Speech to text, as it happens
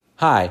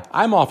Hi,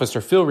 I'm Officer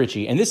Phil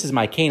Ritchie, and this is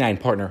my canine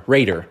partner,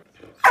 Raider.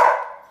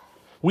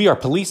 We are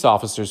police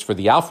officers for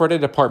the Alpharetta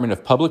Department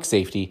of Public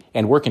Safety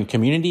and work in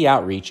community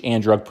outreach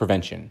and drug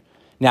prevention.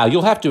 Now,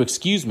 you'll have to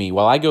excuse me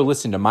while I go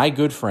listen to my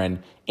good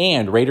friend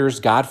and Raider's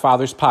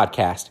Godfather's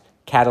podcast,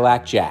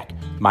 Cadillac Jack,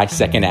 my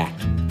second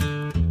act.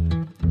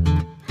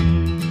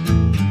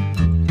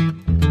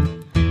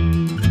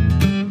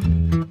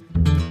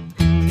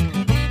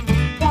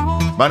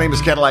 My name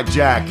is Cadillac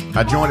Jack.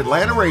 I joined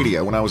Atlanta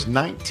Radio when I was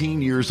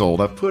 19 years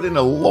old. I put in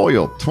a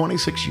loyal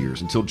 26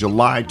 years until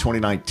July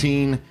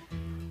 2019.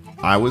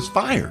 I was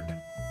fired.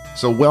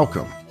 So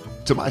welcome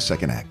to my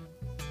second act.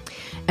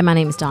 And my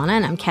name is Donna,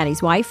 and I'm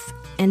Caddy's wife.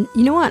 And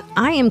you know what?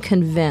 I am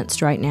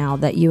convinced right now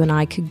that you and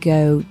I could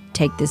go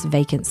take this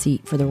vacant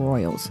seat for the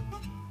Royals.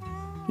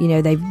 You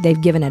know, they've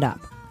given it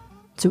up.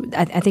 So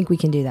I think we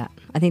can do that.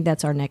 I think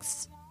that's our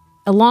next,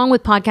 along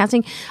with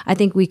podcasting, I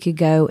think we could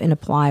go and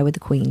apply with the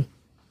Queen.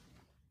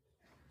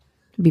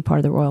 Be part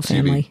of the royal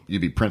family.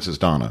 You'd be Princess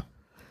Donna.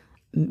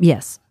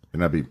 Yes.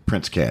 And I'd be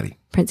Prince Caddy.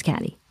 Prince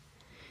Caddy.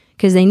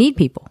 Because they need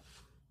people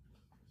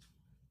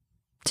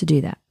to do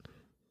that.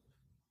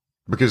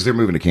 Because they're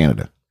moving to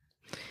Canada.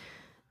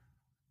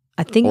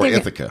 I think or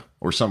Ithaca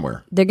or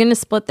somewhere. They're going to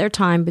split their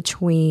time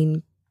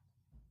between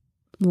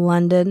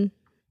London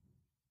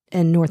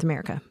and North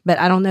America. But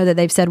I don't know that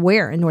they've said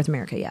where in North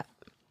America yet.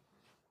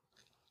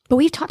 But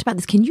we've talked about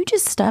this. Can you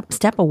just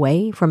step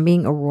away from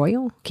being a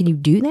royal? Can you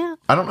do that?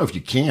 I don't know if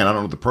you can. I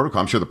don't know the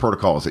protocol. I'm sure the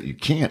protocol is that you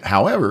can't.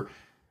 However,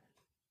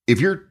 if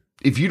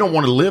you don't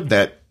want to live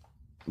that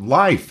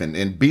life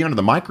and be under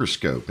the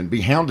microscope and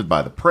be hounded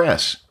by the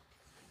press,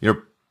 you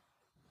know,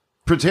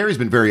 Prince Harry's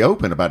been very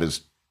open about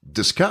his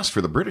disgust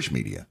for the British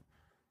media.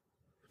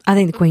 I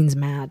think the Queen's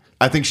mad.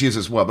 I think she is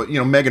as well. But, you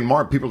know, Meghan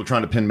Markle, people are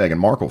trying to pin Meghan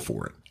Markle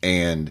for it.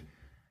 And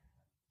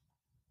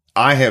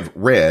I have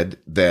read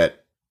that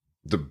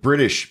the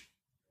British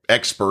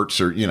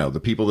experts, or, you know, the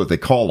people that they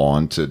call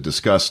on to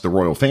discuss the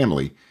royal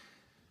family,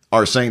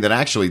 are saying that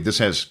actually this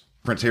has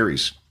Prince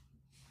Harry's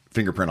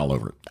fingerprint all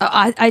over it.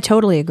 I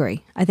totally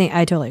agree. I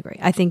totally agree.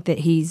 I think that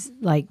he's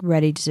like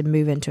ready to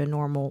move into a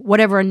normal,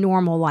 whatever a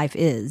normal life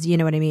is. You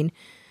know what I mean?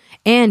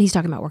 And he's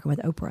talking about working with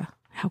Oprah.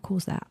 How cool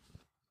is that?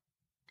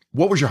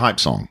 What was your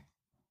hype song?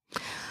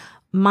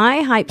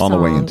 My hype on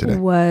song the way in today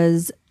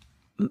was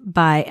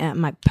by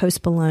my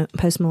Post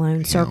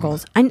Malone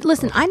Circles. I know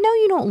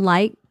you don't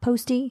like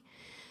Posty,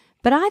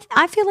 but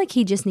I feel like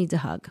he just needs a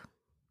hug.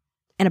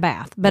 And a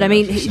bath. But I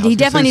mean, he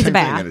definitely needs a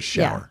bath. And a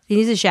shower. Yeah, he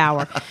needs a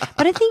shower.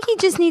 But I think he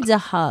just needs a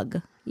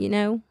hug, you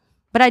know?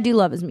 But I do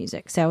love his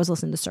music, so I was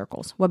listening to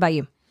Circles. What about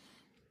you?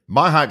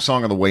 My hype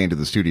song on the way into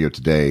the studio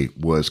today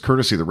was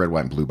courtesy of the Red,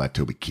 White, and Blue by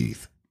Toby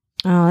Keith.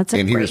 Oh, that's a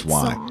and great here's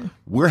why. song.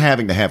 We're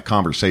having to have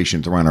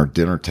conversations around our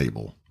dinner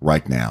table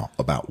right now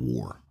about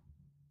war.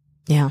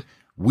 Yeah.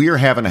 We're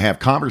having to have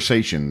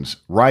conversations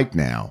right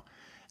now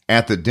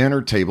at the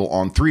dinner table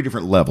on 3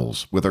 different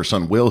levels with our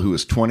son Will, who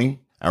is 20,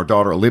 our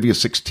daughter Olivia,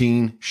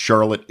 16,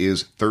 Charlotte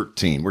is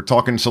 13. We're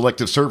talking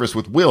selective service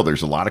with Will.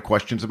 There's a lot of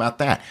questions about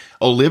that.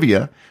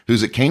 Olivia,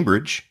 who's at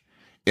Cambridge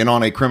and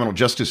on a criminal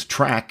justice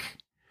track,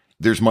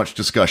 there's much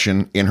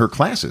discussion in her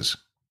classes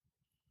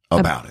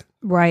about it.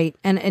 Right.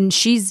 And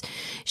she's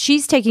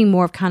taking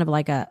more of kind of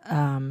like a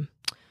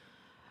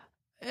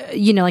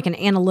like an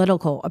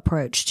analytical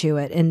approach to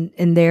it,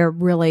 and they're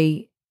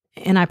really,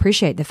 and I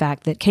appreciate the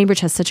fact that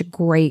Cambridge has such a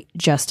great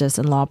justice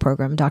and law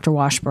program. Dr.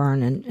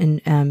 Washburn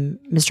and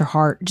Mr.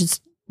 Hart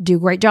just do a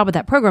great job with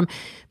that program,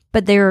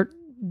 but they're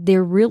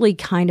really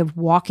kind of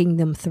walking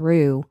them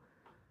through,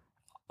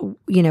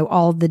 you know,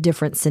 all the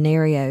different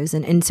scenarios.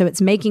 And so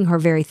it's making her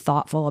very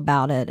thoughtful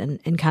about it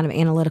and kind of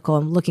analytical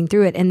and looking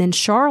through it. And then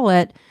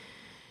Charlotte,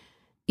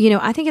 you know,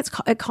 I think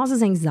it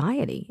causes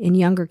anxiety in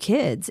younger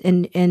kids.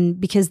 And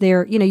because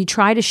they're, you know, you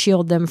try to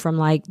shield them from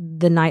like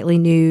the nightly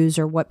news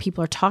or what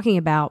people are talking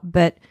about.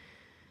 But,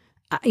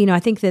 you know, I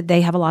think that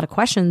they have a lot of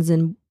questions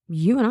and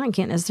you and I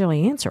can't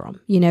necessarily answer them,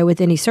 you know,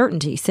 with any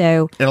certainty.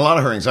 So, and a lot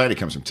of her anxiety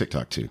comes from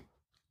TikTok too,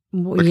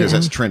 because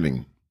that's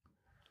trending.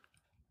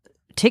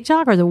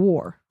 TikTok or the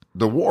war?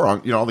 The war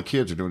on, you know, all the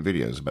kids are doing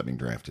videos about being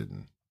drafted.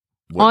 And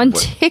on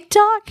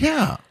TikTok?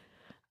 Yeah.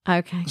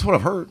 Okay. That's what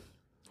I've heard.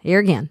 Here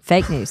again,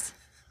 fake news.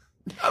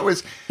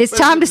 It's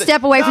time to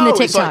step away from the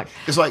TikTok.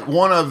 It's like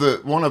one of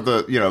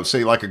the, you know,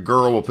 say like a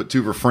girl will put 2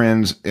 of her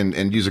friends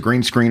and use a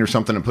green screen or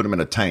something and put them in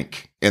a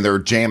tank and they're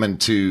jamming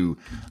to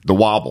the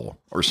wobble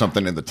or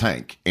something in the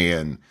tank.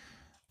 And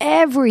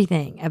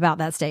everything about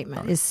that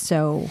statement is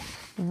so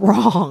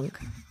wrong.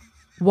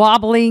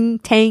 Wobbling,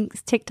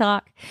 tanks,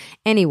 TikTok.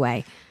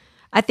 Anyway,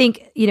 I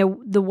think, you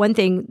know, the one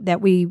thing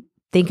that we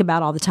think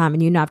about all the time,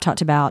 and you and I've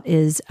talked about,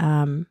 is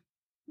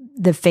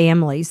the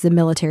families, the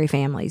military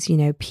families, you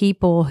know,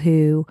 people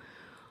who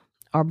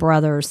are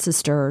brothers,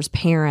 sisters,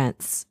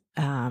 parents,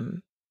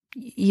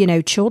 you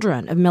know,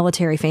 children of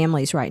military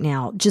families right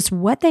now, just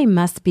what they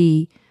must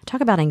be, talk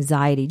about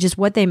anxiety, just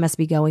what they must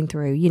be going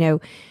through. You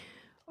know,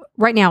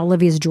 right now,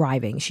 Olivia's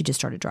driving. She just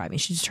started driving.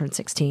 She just turned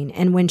 16.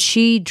 And when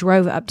she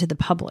drove up to the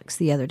Publix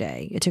the other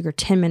day, it took her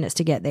 10 minutes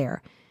to get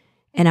there.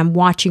 And I'm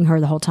watching her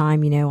the whole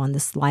time, on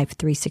this Life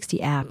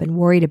 360 app and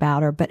worried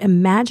about her. But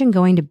imagine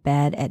going to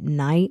bed at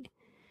night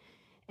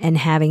and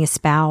having a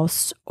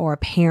spouse or a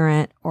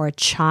parent or a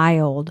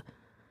child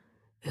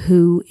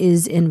who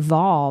is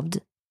involved,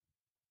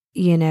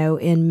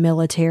 in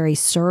military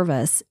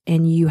service,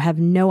 and you have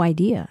no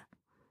idea,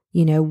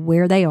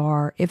 where they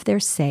are, if they're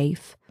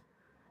safe,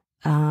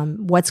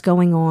 what's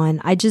going on.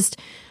 I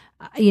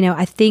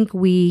think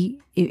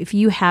if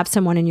you have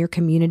someone in your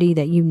community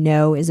that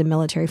is a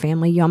military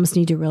family, you almost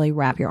need to really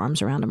wrap your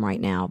arms around them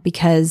right now,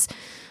 because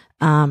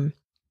along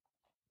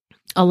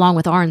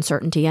with our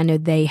uncertainty, I know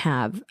they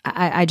have,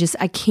 I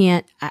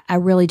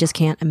really just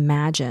can't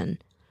imagine,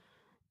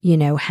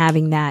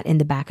 having that in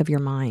the back of your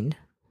mind.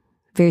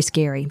 Very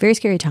scary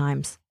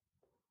times.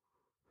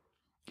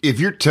 If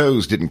your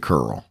toes didn't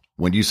curl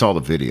when you saw the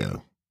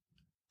video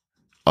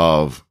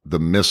of the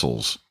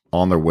missiles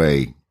on their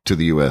way to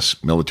the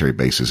U.S. military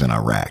bases in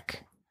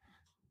Iraq,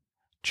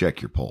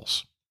 check your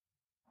pulse.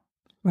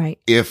 Right.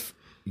 If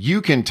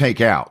you can take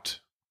out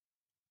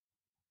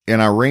an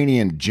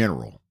Iranian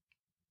general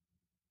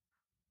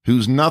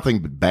who's nothing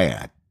but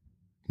bad,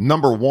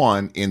 number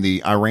one in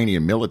the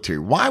Iranian military,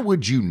 why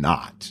would you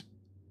not?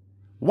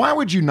 Why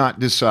would you not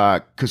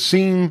decide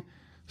Qasem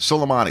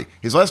Soleimani?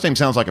 His last name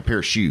sounds like a pair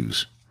of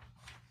shoes.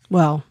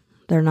 Well,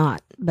 they're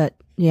not, but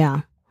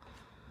yeah.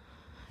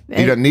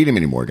 He doesn't need him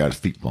anymore. Got his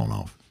feet blown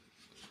off.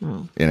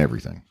 Oh. And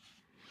everything.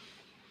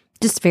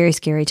 Just very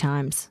scary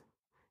times.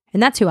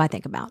 And that's who I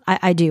think about.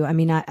 I do. I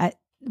mean,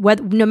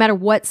 no matter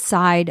what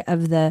side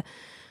of the,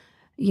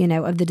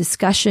 of the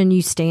discussion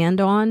you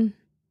stand on,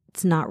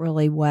 it's not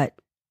really what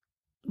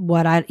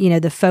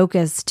the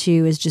focus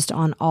too is just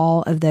on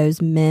all of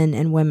those men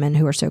and women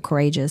who are so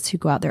courageous, who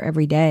go out there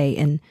every day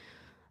and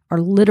are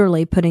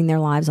literally putting their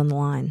lives on the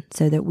line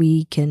so that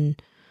we can,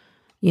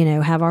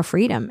 have our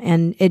freedom.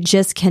 And it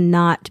just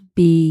cannot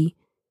be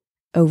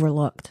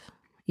overlooked,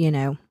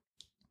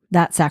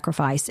 that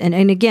sacrifice.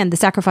 And again, the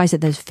sacrifice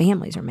that those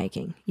families are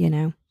making,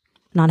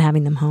 not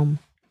having them home.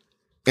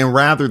 And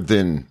rather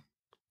than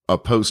a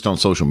post on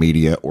social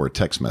media or a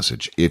text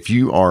message, if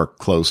you are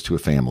close to a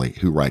family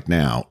who right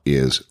now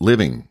is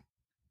living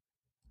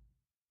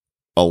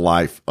a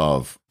life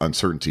of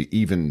uncertainty,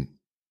 even,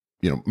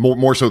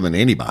 more so than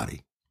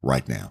anybody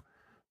right now,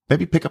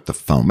 maybe pick up the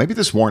phone. Maybe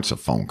this warrants a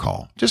phone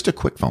call, just a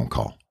quick phone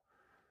call,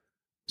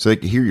 so they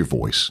can hear your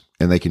voice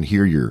and they can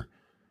hear your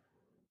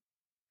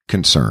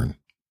concern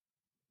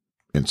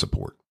and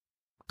support.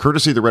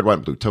 Courtesy of the Red, White,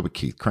 and Blue, Toby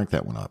Keith. Crank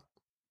that one up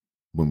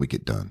when we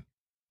get done.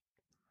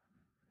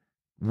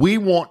 We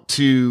want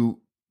to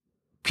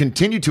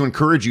continue to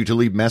encourage you to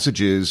leave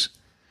messages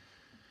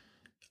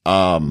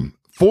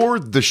for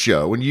the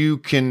show, and you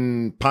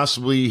can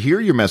possibly hear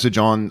your message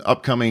on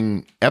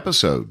upcoming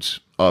episodes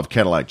of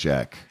Cadillac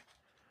Jack,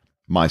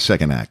 My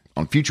Second Act,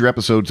 on future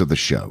episodes of the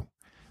show.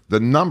 The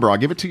number, I'll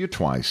give it to you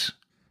twice,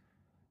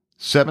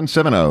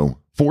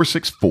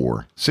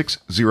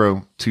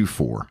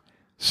 770-464-6024.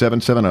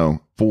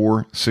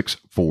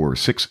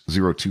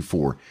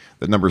 770-464-6024.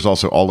 That number is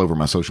also all over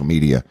my social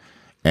media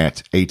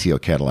at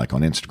ATL Cadillac on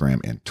Instagram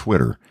and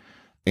Twitter.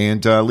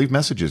 And leave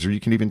messages, or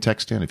you can even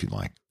text in if you'd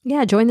like.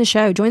 Yeah, join the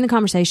show, join the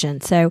conversation.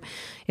 So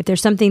if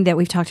there's something that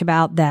we've talked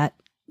about that,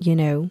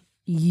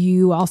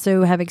 you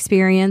also have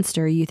experienced,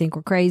 or you think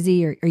we're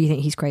crazy, or you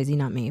think he's crazy,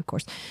 not me, of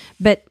course.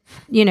 But,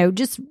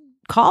 just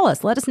call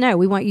us, let us know.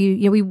 We want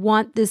you, we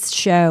want this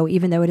show,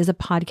 even though it is a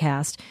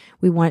podcast,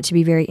 we want it to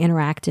be very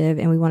interactive,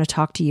 and we want to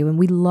talk to you. And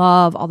we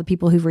love all the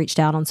people who've reached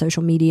out on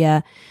social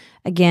media.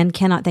 Again,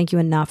 cannot thank you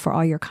enough for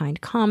all your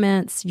kind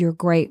comments, your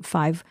great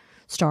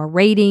 5-star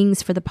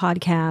ratings for the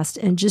podcast,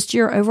 and just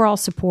your overall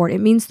support.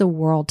 It means the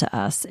world to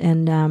us.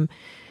 And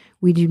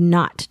we do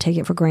not take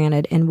it for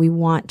granted. And we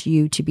want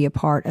you to be a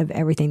part of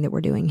everything that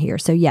we're doing here.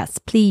 So yes,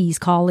 please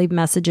call, leave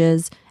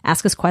messages,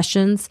 ask us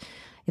questions.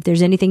 If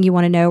there's anything you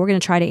want to know, we're going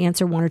to try to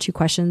answer 1 or 2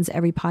 questions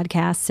every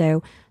podcast.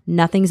 So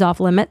nothing's off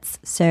limits.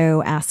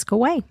 So ask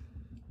away.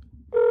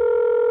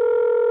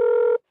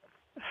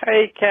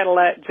 Hey,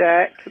 Cadillac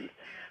Jack.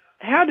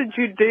 How did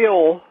you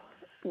deal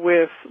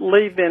with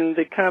leaving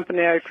the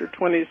company after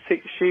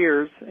 26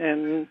 years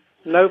and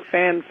no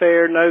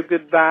fanfare, no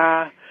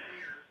goodbye,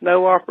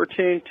 no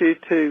opportunity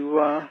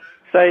to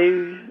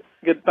say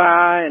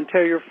goodbye and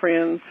tell your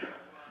friends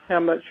how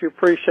much you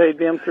appreciate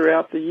them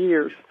throughout the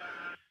years?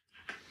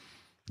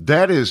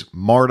 That is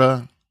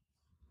Marta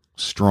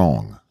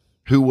Strong,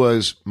 who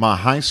was my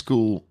high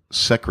school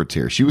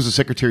secretary. She was the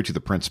secretary to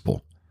the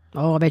principal.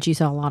 Oh, I bet you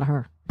saw a lot of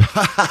her.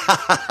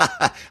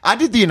 I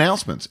did the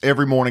announcements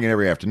every morning and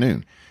every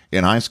afternoon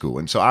in high school.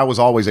 And so I was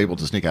always able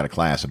to sneak out of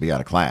class and be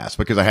out of class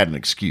because I had an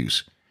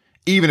excuse.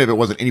 Even if it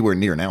wasn't anywhere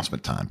near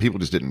announcement time, people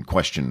just didn't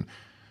question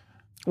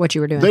what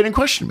you were doing. They didn't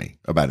question me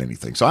about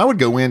anything. So I would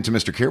go into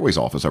Mr. Carraway's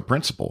office, our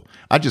principal.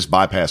 I'd just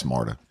bypass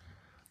Marta.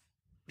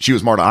 She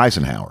was Marta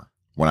Eisenhower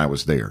when I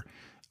was there.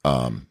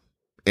 And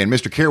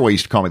Mr. Carraway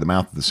used to call me the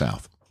mouth of the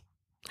South.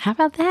 How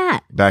about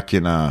that? Back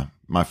in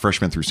my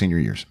freshman through senior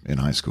years in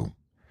high school.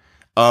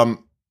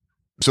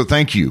 So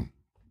thank you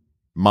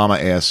Mama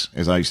S,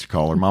 as I used to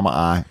call her, Mama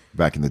I,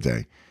 back in the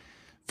day,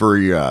 for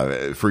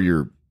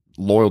your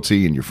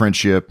loyalty and your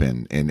friendship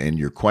and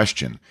your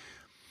question.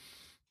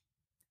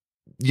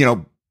 You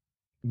know,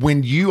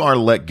 when you are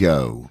let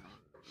go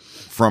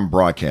from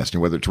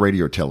broadcasting, whether it's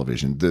radio or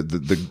television,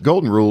 the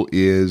golden rule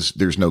is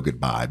there's no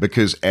goodbye,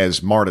 because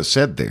as Marta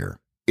said there,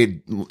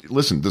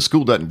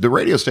 the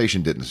radio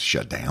station didn't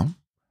shut down.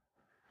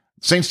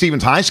 St.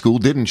 Stephen's High School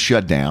didn't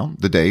shut down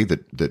the day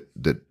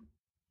that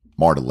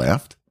Marta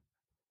left.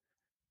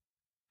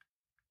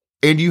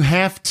 And you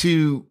have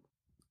to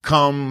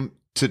come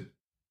to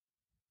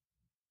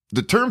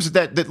the terms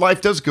that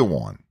life does go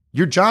on.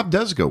 Your job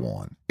does go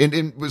on,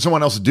 and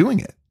someone else is doing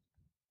it.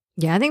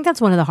 Yeah, I think that's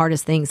one of the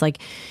hardest things. Like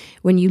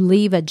when you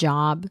leave a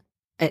job,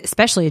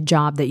 especially a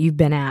job that you've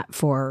been at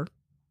for,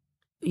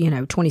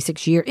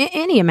 26 years,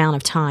 any amount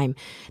of time,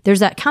 there's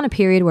that kind of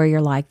period where you're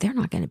like, they're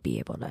not going to be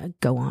able to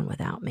go on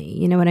without me.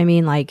 You know what I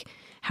mean? Like,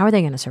 how are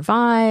they going to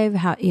survive?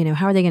 How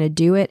are they going to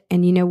do it?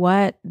 And you know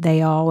what?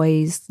 They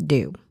always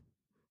do.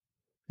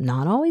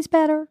 Not always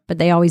better, but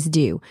they always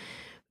do.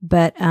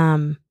 But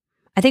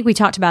I think we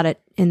talked about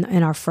it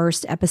in our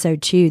first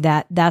episode too,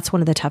 that's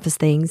one of the toughest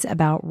things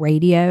about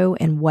radio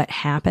and what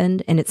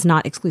happened. And it's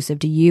not exclusive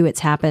to you. It's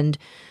happened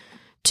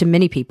to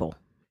many people.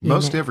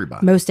 Most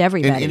everybody.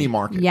 In any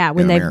market. Yeah,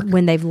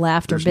 when they've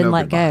left or been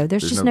let go.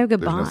 There's just no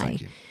goodbye.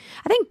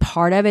 I think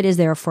part of it is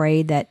they're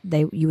afraid that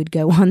you would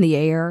go on the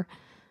air.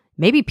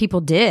 Maybe people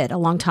did a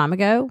long time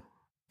ago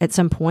at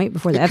some point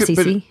before the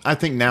FCC. I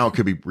think now it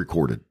could be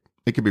recorded.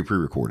 It could be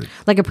pre-recorded.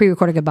 Like a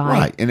pre-recorded goodbye.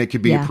 Right. And it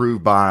could be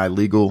approved by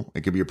legal.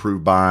 It could be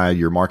approved by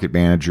your market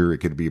manager. It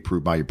could be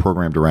approved by your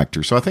program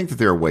director. So I think that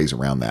there are ways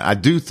around that. I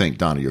do think,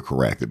 Donna, you're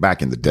correct, that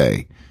back in the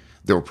day,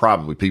 there were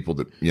probably people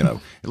that,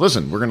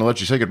 listen, we're going to let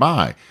you say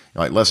goodbye.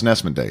 Like Les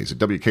Nessman days at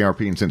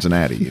WKRP in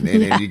Cincinnati.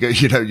 And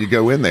you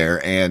go in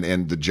there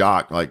and the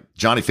jock, like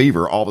Johnny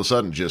Fever, all of a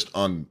sudden just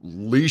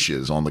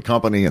unleashes on the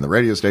company and the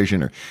radio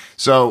station.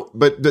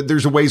 But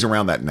there's ways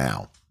around that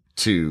now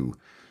to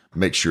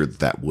make sure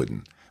that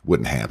wouldn't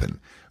happen.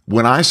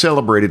 When I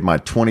celebrated my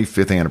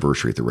 25th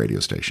anniversary at the radio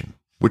station,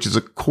 which is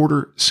a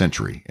quarter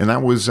century, and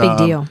that was big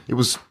deal. It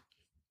was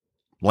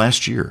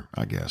last year,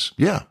 I guess.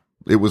 Yeah,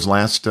 it was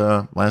last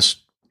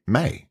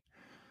May.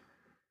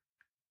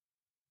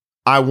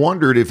 I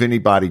wondered if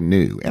anybody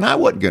knew, and I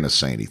wasn't going to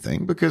say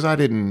anything because I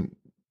didn't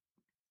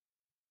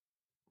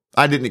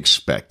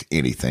expect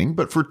anything.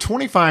 But for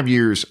 25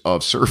 years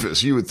of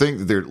service, you would think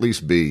that there'd at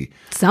least be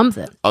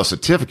something, a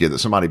certificate that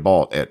somebody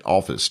bought at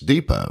Office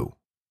Depot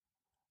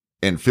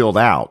and filled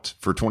out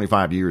for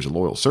 25 years of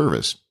loyal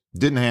service.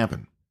 Didn't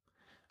happen.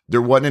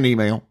 There wasn't an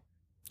email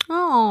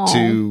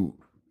to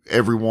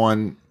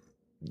everyone,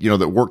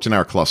 that worked in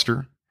our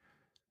cluster.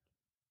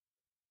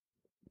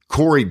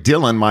 Corey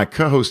Dillon, my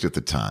co-host at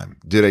the time,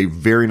 did a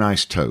very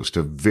nice toast,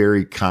 a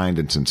very kind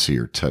and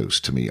sincere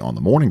toast to me on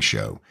the morning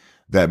show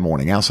that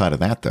morning. Outside of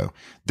that, though,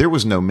 there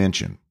was no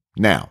mention.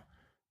 Now,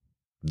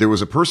 there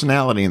was a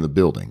personality in the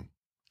building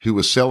who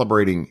was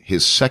celebrating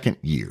his second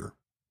year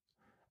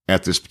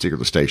at this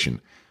particular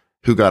station,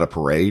 who got a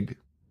parade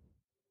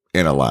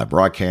and a live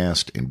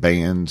broadcast and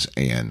bands.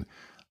 And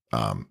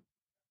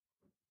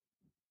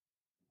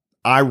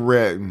I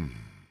read.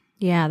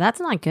 Yeah, that's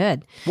not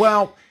good.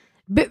 Well,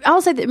 but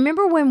I'll say that,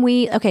 remember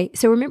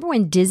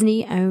when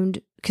Disney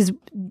owned, because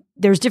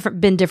there's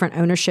been different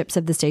ownerships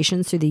of the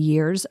stations through the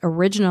years.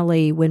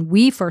 Originally, when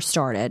we first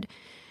started,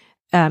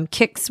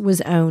 Kix was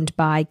owned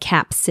by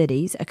Cap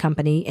Cities, a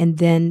company, and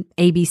then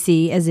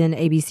ABC, as in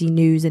ABC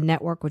News and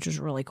Network, which was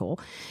really cool.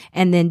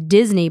 And then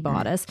Disney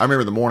bought us. I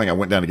remember the morning I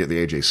went down to get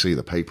the AJC,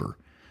 the paper,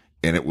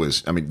 and it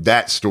was,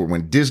 that store,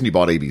 when Disney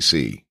bought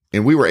ABC,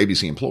 and we were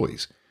ABC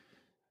employees,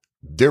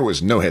 there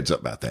was no heads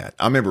up about that.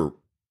 I remember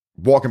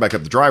walking back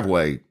up the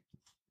driveway,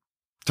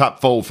 top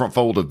fold, front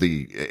fold of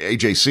the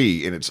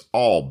AJC, and it's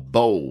all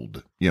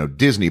bold,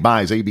 Disney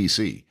buys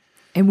ABC.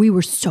 And we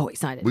were so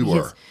excited. We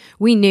were.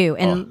 We knew.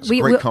 And it's a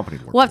great company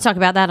to work we'll have to talk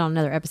about that on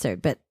another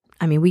episode. But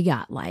we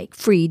got like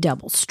free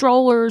double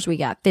strollers. We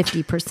got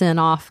 50%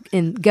 off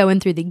in going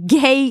through the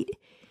gate.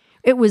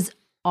 It was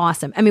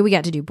awesome. We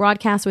got to do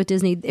broadcasts with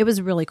Disney. It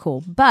was really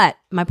cool. But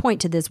my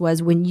point to this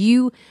was, when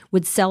you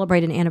would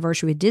celebrate an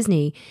anniversary with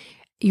Disney,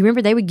 you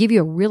remember they would give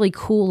you a really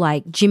cool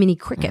like Jiminy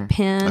Cricket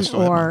pin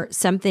or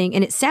something.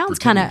 And it sounds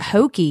kind of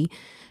hokey,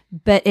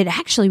 but it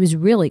actually was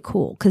really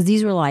cool because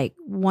these were like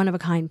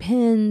one-of-a-kind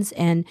pins.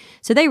 And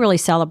so they really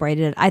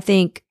celebrated it. I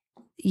think,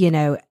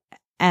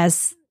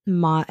 as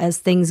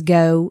things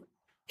go,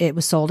 it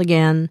was sold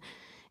again.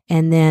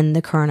 And then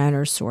the current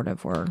owners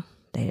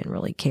they didn't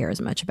really care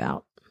as much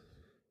about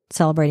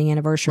celebrating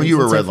anniversaries.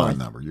 Well, you were a Redline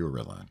number. You were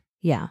a Redline.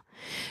 Yeah.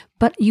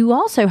 But you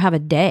also have a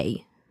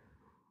day.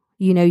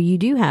 You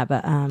do have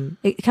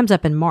it comes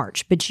up in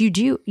March, but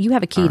you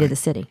have a key to the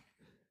city.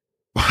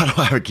 I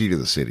don't have a key to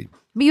the city.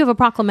 But you have a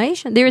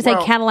proclamation. There is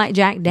a Cadillac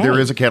Jack Day. There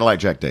is a Cadillac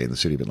Jack Day in the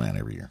city of Atlanta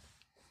every year.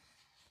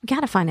 We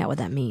got to find out what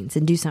that means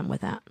and do something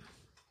with that.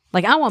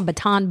 Like, I want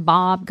Baton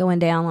Bob going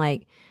down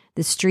like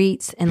the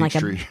streets and like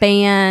a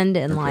band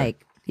and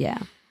yeah.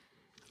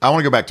 I want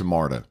to go back to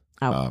Marta.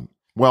 Oh.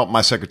 Well,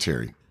 my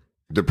secretary,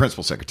 the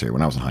principal secretary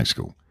when I was in high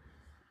school,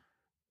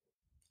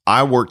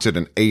 I worked at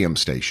an AM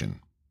station,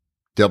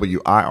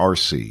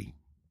 WIRC,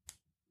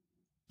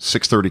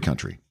 630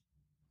 Country.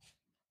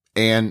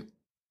 And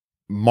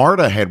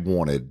Marta had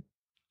wanted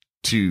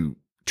to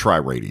try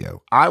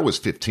radio. I was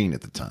 15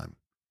 at the time.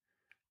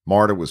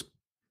 Marta was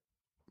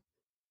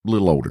a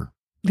little older.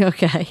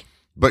 Okay.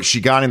 But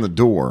she got in the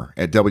door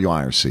at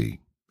WIRC.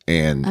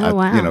 And,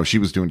 wow. She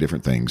was doing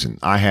different things. And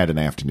I had an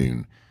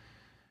afternoon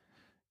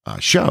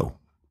show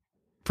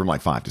from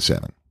like 5 to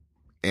 7.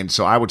 And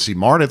so I would see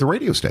Marta at the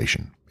radio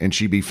station. And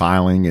she'd be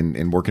filing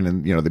and working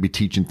and, they'd be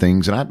teaching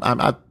things. And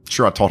I'm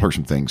sure I taught her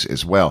some things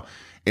as well.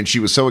 And she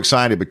was so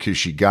excited because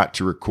she got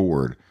to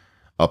record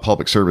a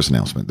public service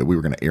announcement that we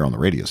were going to air on the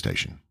radio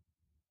station.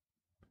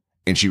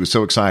 And she was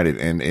so excited.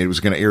 And it was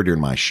going to air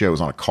during my show. It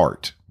was on a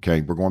cart.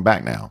 Okay. We're going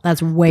back now.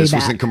 That's way this back.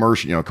 This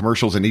was in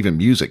commercials and even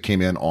music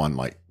came in on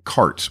like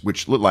carts,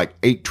 which looked like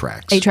 8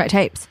 tracks. 8-track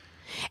tapes.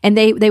 And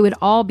they would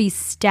all be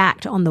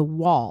stacked on the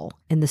wall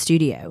in the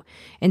studio.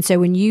 And so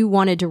when you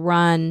wanted to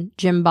run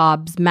Jim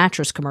Bob's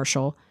mattress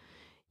commercial,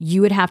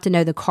 you would have to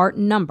know the cart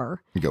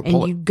number.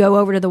 You'd go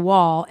over to the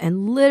wall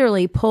and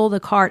literally pull the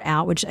cart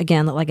out, which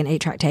again looked like an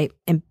 8-track tape,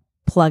 and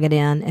plug it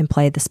in and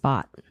play the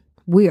spot.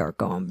 We are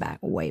going back,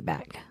 way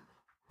back.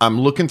 I'm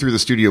looking through the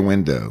studio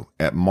window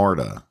at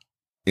Marta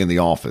in the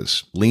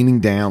office, leaning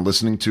down,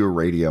 listening to a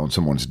radio on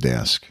someone's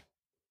desk.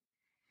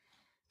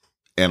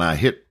 And I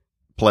hit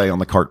play on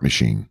the cart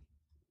machine.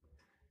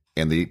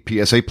 And the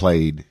PSA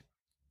played.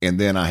 And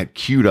then I had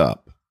queued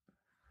up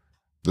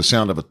the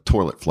sound of a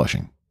toilet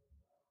flushing.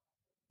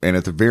 And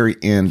at the very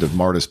end of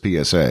Marta's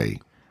PSA,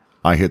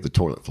 I hit the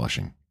toilet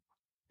flushing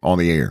on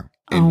the air.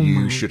 And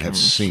you should have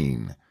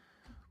seen.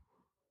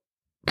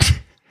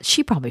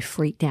 She probably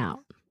freaked out.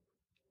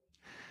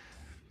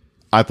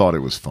 I thought it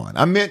was fun.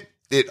 I meant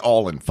it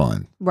all in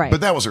fun. Right.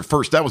 But that was her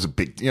first, that was a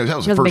big, that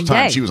was the first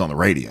time she was on the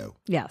radio.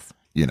 Yes.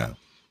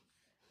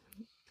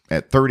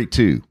 At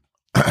 32,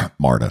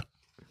 Marta,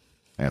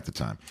 at the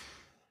time.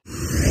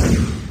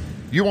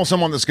 You want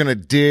someone that's going to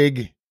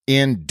dig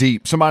in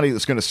deep, somebody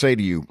that's going to say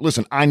to you,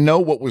 listen, I know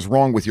what was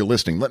wrong with your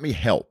listing. Let me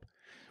help.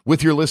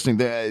 With your listing,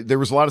 there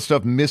was a lot of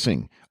stuff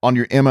missing on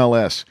your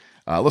MLS.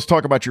 Let's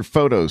talk about your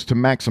photos to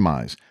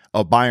maximize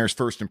a buyer's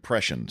first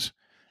impressions.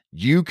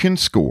 You can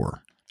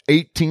score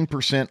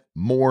 18%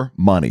 more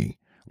money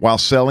while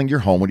selling your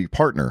home when you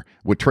partner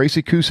with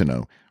Tracy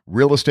Cousineau,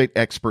 Real Estate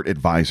Expert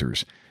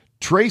Advisors.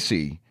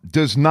 Tracy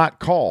does not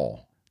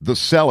call the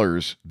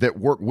sellers that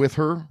work with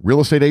her real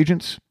estate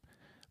agents.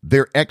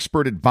 They're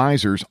expert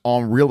advisors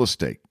on real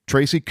estate.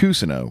 Tracy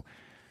Cousineau,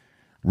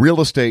 Real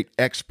Estate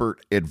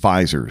Expert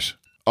Advisors.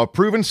 A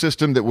proven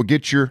system that will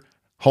get your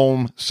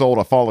home sold.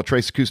 I follow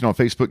Tracy Cousineau on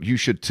Facebook. You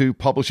should too.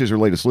 Publishes her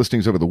latest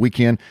listings over the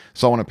weekend.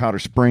 Saw one in Powder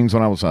Springs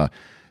when I was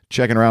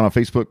checking around on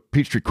Facebook.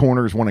 Peachtree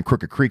Corners, one in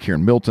Crooked Creek here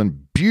in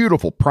Milton.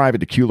 Beautiful private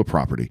tequila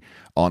property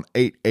on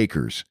 8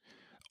 acres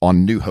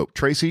on New Hope.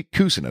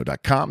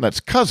 TracyCousineau.com. That's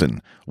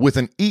cousin with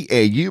an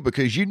EAU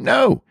because you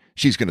know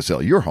she's going to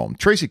sell your home.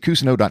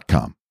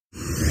 TracyCousineau.com.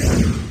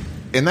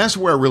 And that's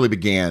where I really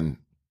began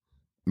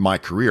my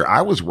career.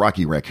 I was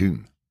Rocky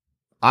Raccoon.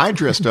 I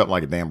dressed up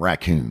like a damn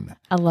raccoon.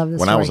 I love this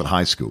when story. I was in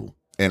high school.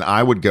 And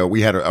I would go,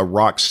 we had a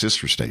rock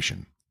sister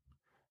station,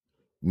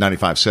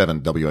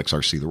 95.7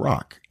 WXRC The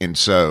Rock. And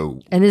so.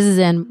 And this is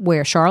in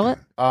where? Charlotte?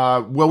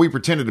 Well, we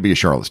pretended to be a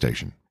Charlotte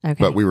station. Okay.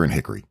 But we were in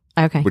Hickory.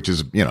 Okay. Which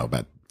is,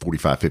 about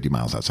 45, 50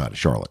 miles outside of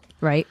Charlotte.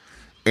 Right.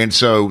 And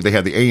so they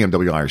had the AM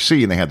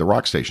WIRC and they had the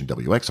rock station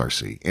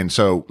WXRC. And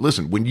so,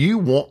 listen, when you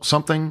want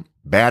something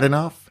bad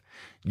enough,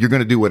 you're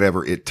going to do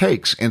whatever it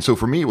takes. And so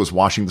for me, it was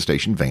washing the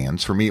station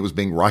vans. For me, it was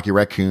being Rocky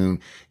Raccoon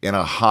in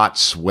a hot,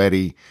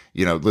 sweaty,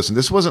 listen,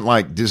 this wasn't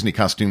like Disney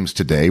costumes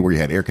today where you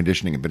had air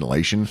conditioning and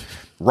ventilation.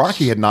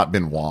 Rocky had not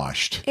been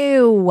washed.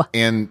 Ew.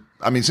 And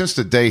since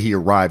the day he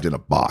arrived in a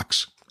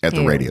box at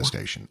the radio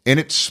station, and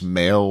it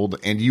smelled.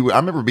 And I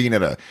remember being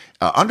at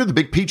under the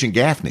Big Peach in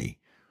Gaffney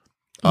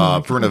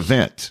for an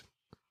event.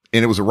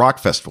 And it was a rock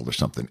festival or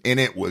something. And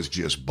it was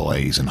just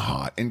blazing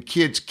hot. And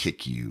kids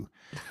kick you.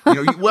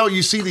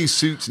 You see these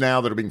suits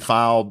now that are being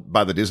filed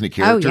by the Disney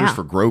characters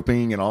for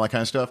groping and all that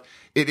kind of stuff.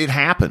 It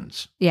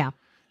happens. Yeah.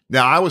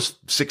 Now, I was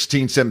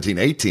 16, 17,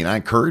 18. I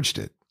encouraged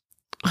it.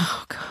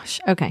 Oh, gosh.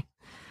 Okay.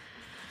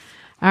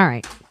 All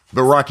right.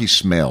 But Rocky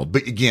smelled.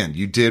 But again,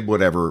 you did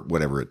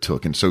whatever it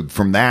took. And so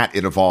from that,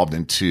 it evolved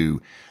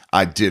into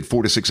I did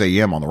 4 to 6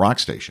 a.m. on the rock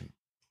station.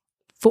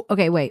 4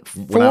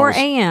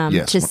 a.m.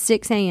 to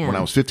 6 a.m. When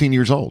I was 15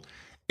 years old.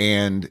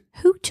 And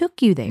who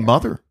took you there?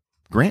 Mother.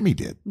 Grammy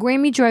did.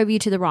 Grammy drove you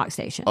to the rock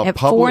station at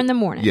 4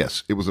 a.m.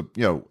 Yes. It was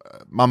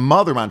my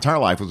mother, my entire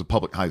life was a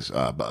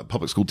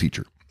public school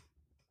teacher.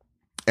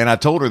 And I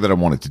told her that I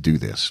wanted to do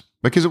this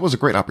because it was a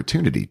great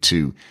opportunity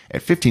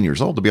at 15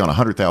 years old, to be on a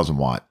 100,000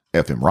 watt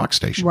FM rock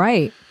station.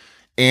 Right.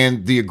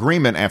 And the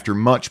agreement, after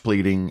much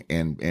pleading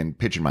and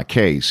pitching my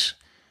case,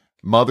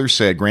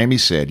 Grammy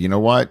said, you know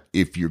what?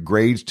 If your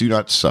grades do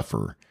not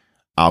suffer,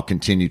 I'll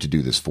continue to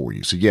do this for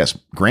you. So yes,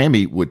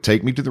 Grammy would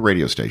take me to the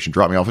radio station,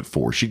 drop me off at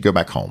 4. She'd go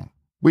back home.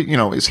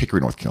 It's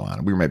Hickory, North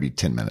Carolina. We were maybe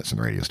 10 minutes in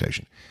the radio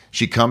station.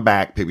 She'd come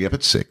back, pick me up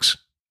at 6.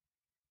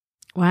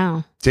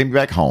 Wow. Take me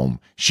back home.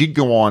 She'd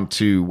go on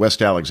to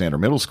West Alexander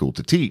Middle School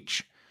to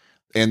teach.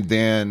 And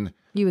then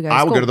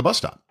I would go to the bus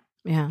stop.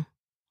 Yeah.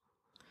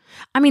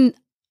 I mean,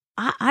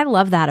 I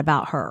love that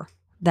about her,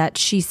 that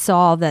she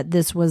saw that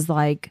this was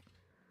like,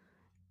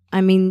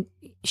 I mean,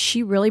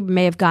 she really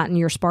may have gotten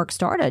your spark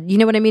started. You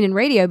know what I mean? In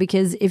radio,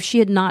 because if she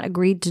had not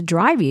agreed to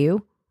drive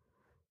you,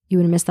 you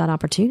would have missed that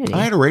opportunity.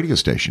 I had a radio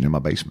station in my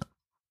basement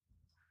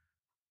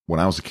when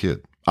I was a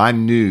kid. I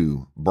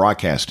knew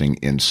broadcasting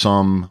in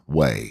some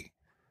way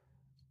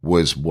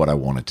was what I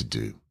wanted to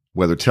do,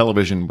 whether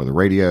television, whether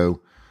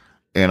radio.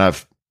 And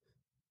I've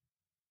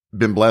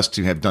been blessed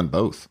to have done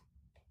both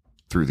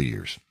through the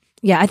years.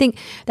 Yeah, I think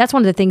that's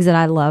one of the things that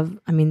I love.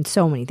 I mean,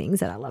 so many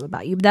things that I love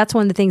about you, but that's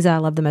one of the things that I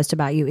love the most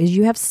about you is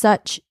you have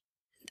such,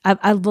 I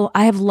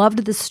have loved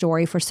this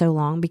story for so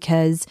long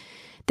because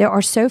there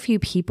are so few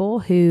people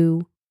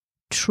who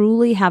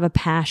truly have a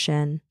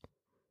passion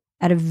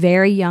at a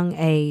very young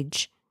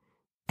age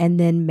and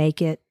then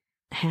make it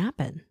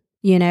happen.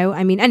 You know,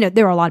 I mean, I know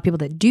there are a lot of people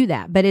that do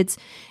that, but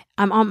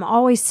I'm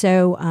always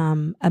so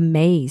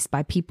amazed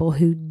by people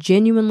who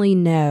genuinely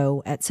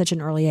know at such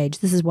an early age,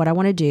 this is what I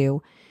want to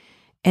do,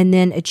 and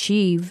then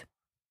achieve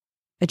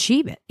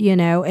it, you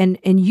know,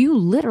 and you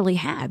literally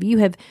have, you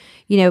have,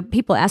 you know,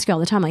 people ask you all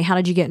the time, like, how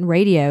did you get in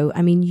radio?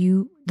 I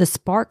mean, the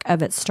spark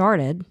of it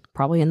started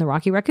probably in the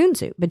Rocky Raccoon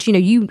suit, but you know,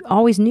 you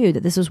always knew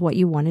that this was what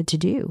you wanted to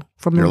do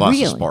from there are lots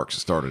of sparks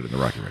that started in the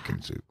Rocky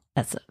Raccoon suit.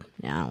 That's it.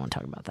 Yeah, I don't want to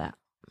talk about that.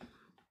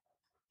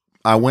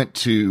 I went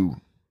to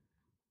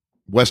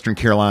Western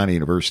Carolina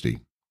University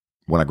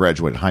when I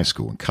graduated high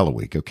school in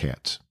Cullowhee. Go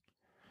Cats.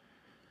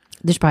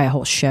 There's probably a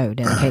whole show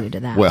dedicated to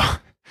that. Well,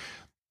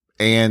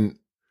 and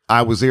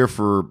I was there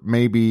for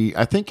maybe,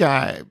 I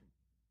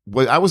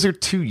was there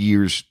 2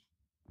 years,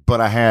 but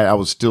I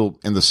was still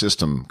in the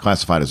system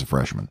classified as a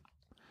freshman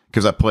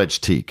because I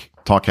pledged TEAC,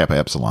 Tau Kappa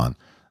Epsilon,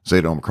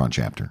 Zeta Omicron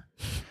chapter.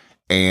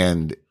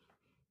 And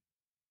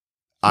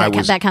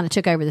that kind of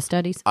took over the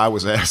studies. I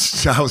was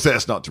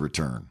asked not to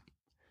return.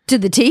 To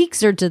the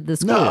TEACs or to the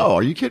school? No,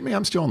 are you kidding me?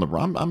 I'm still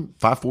I'm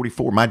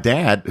 544. My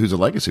dad, who's a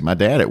legacy, my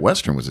dad at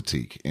Western was a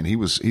TEAC, and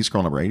he's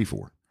scroll number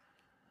 84.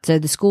 So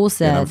the school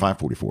said, and I'm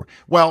 544.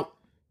 Well,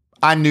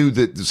 I knew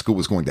that the school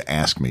was going to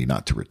ask me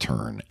not to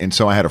return, and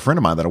so I had a friend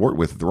of mine that I worked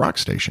with at the rock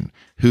station,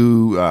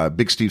 who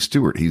Big Steve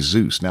Stewart, he's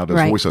Zeus, now does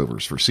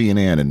voiceovers for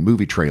CNN and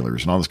movie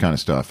trailers and all this kind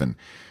of stuff, and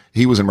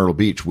he was in Myrtle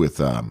Beach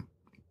with a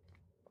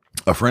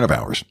friend of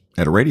ours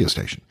at a radio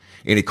station.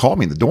 And he called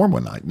me in the dorm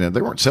one night. Now,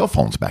 there weren't cell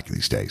phones back in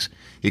these days.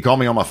 He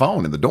called me on my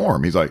phone in the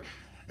dorm. He's like,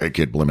 "Hey,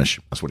 Kid Blemish."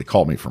 That's what he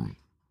called me from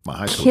my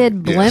high school.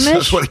 Kid Blemish? Yes,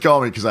 that's what he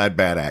called me because I had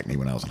bad acne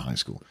when I was in high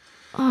school.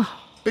 Oh.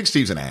 Big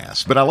Steve's an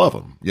ass, but I love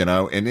him, you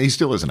know, and he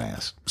still is an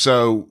ass.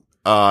 So,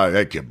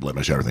 hey, Kid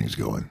Blemish, everything's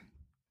going.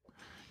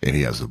 And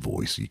he has a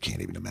voice you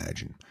can't even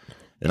imagine.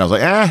 And I was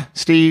like,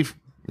 Steve,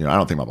 you know, I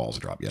don't think my balls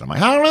have dropped yet. I'm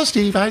like, I don't know,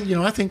 Steve.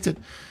 I think that,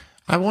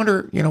 I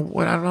wonder, you know,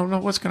 I don't know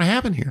what's going to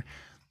happen here.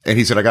 And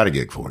he said, I got a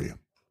gig for you.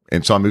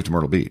 And so I moved to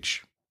Myrtle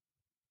Beach,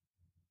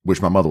 which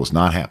my mother was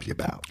not happy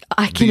about.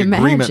 I can imagine. The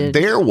agreement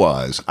there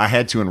was I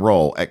had to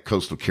enroll at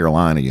Coastal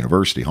Carolina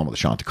University, home of the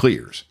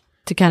Chanticleers.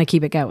 To kind of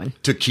keep it going.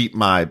 To keep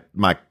my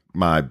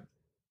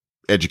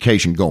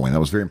education going. That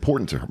was very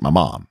important to her, my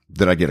mom,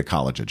 that I get a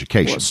college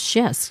education.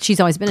 Well, yes, she's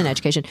always been in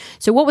education.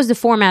 So what was the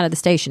format of the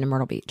station in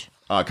Myrtle Beach?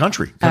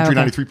 Country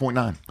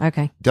 93.9.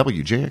 Okay.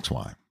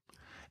 WJXY.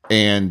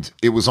 And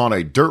it was on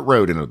a dirt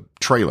road in a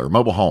trailer,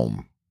 mobile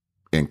home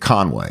in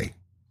Conway,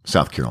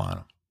 South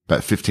Carolina,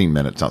 about 15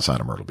 minutes outside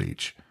of Myrtle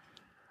Beach.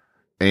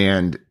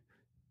 And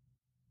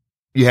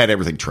you had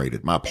everything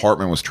traded. My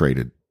apartment was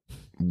traded.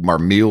 My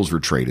meals were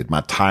traded. My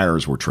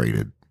tires were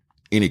traded.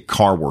 Any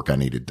car work I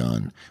needed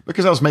done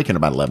because I was making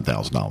about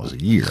 $11,000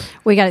 a year.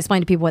 We got to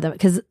explain to people what that,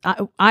 because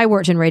I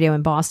worked in radio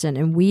in Boston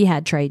and we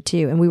had trade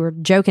too. And we were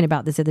joking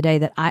about this the other day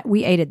that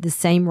we ate at the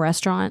same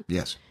restaurant.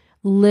 Yes.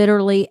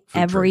 Literally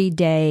every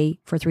day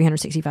for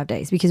 365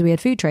 days because we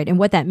had food trade. And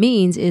what that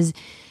means is,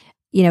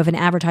 you know, if an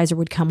advertiser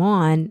would come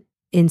on,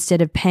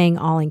 instead of paying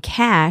all in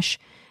cash,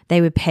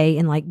 they would pay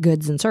in like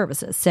goods and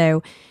services.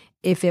 So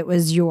if it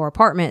was your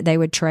apartment, they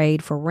would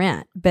trade for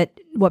rent. But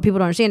what people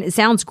don't understand, it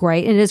sounds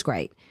great and it is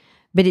great,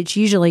 but it's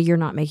usually you're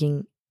not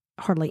making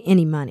hardly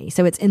any money.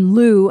 So it's in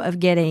lieu of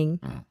getting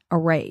a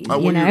raise,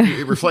 you know?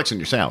 It reflects in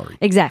your salary.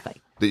 Exactly.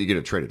 That you get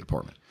a traded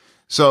apartment.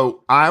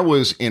 So I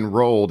was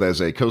enrolled as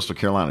a Coastal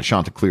Carolina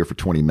Chanticleer for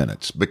 20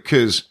 minutes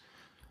because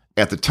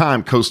at the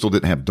time, Coastal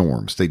didn't have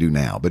dorms. They do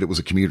now, but it was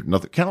a commuter,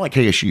 kind of like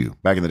KSU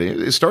back in the day.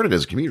 It started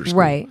as a commuter school.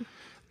 Right.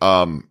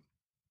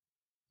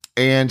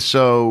 And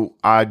so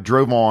I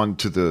drove on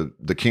to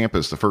the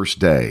campus the first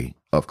day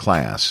of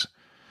class,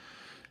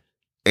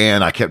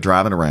 and I kept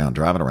driving around.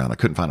 I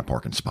couldn't find a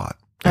parking spot.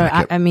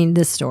 I mean,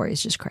 this story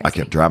is just crazy. I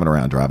kept driving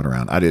around.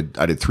 I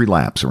did 3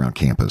 laps around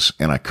campus,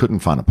 and I couldn't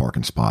find a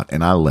parking spot,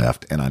 and I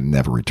left, and I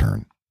never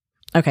returned.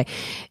 Okay.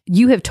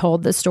 You have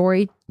told this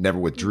story Never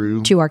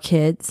withdrew. to our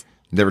kids.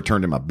 Never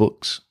turned in my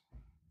books.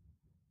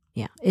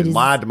 Yeah. And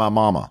lied to my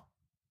mama.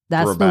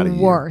 That's for about the a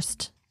year.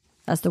 worst.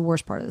 That's the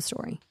worst part of the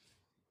story.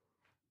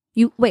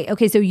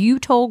 Okay, so you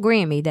told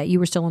Grammy that you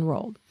were still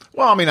enrolled.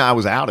 Well, I mean, I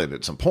was outed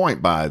at some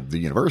point by the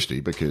university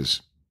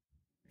because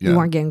You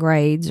weren't getting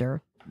grades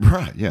or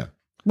right, yeah.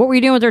 what were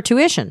you doing with their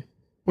tuition?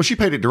 Well, she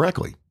paid it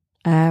directly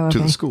Oh, okay. to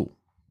the school.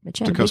 But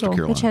you to had Coastal but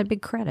you Carolina. had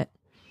big credit.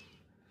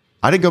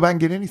 I didn't go back and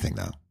get anything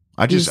though.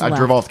 I just drove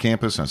left. off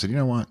campus and I said, you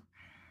know what?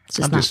 It's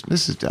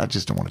just I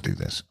just don't want to do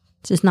this.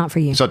 It's just not for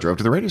you. So I drove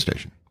to the radio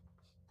station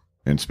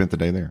and spent the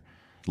day there.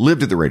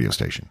 Lived at the radio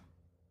station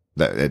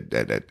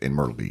in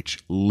Myrtle Beach.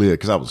 Lived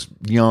because I was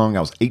young. I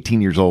was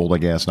 18 years old, I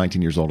guess,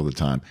 19 years old at the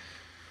time.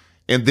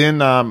 And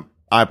then I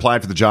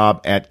applied for the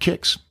job at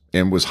Kix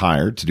and was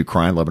hired to do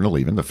Crying, Loving, and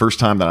Leaving. The first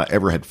time that I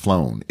ever had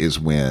flown is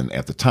when,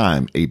 at the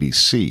time,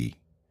 ABC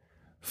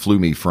flew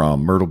me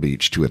from Myrtle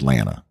Beach to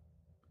Atlanta,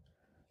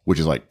 which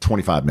is like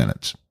 25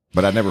 minutes.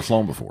 But I'd never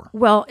flown before.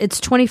 Well, it's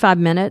 25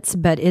 minutes,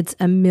 but it's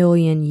a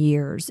million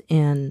years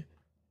in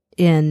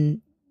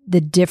the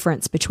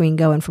difference between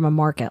going from a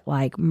market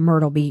like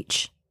Myrtle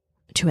Beach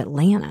to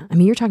Atlanta. I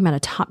mean, you're talking about a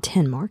top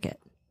 10 market,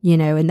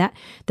 and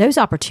those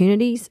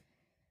opportunities,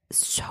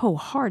 so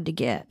hard to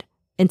get.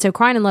 And so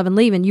Crying and Love and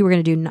Leaving, you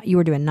were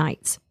doing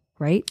nights,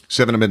 right?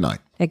 7 to midnight.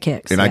 At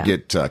Kix. And yeah. I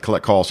get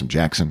collect calls from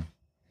Jackson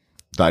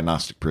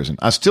Diagnostic Prison.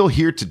 I still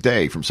hear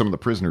today from some of the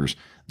prisoners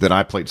that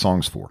I played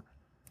songs for.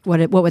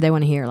 What would they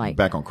want to hear? Like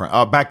Back on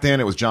Crying. Back then,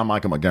 it was John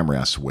Michael Montgomery,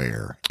 I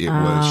swear. It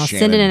was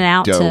sending it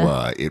out to-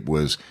 Shenandoah. It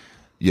was,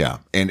 yeah.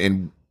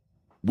 And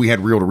we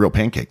had reel-to-reel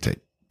pancake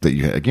tape that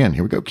you had. Again,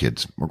 here we go,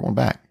 kids. We're going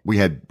back. We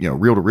had,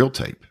 reel-to-reel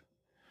tape.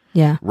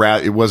 yeah.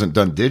 It wasn't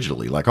done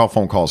digitally. Like all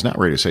phone calls now,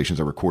 radio stations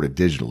are recorded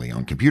digitally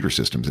on computer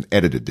systems and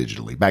edited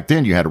digitally. Back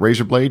then, you had a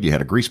razor blade, you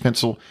had a grease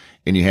pencil,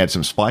 and you had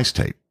some splice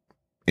tape.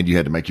 And you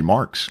had to make your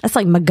marks. That's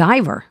like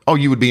MacGyver. Oh,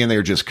 you would be in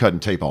there just cutting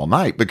tape all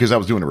night because I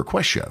was doing a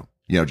request show.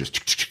 Just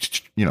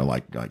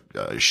like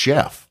a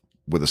chef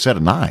with a set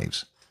of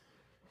knives.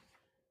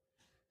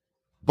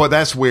 But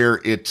that's where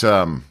it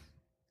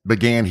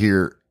began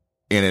here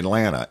in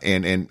Atlanta.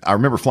 And I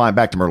remember flying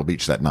back to Myrtle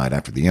Beach that night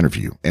after the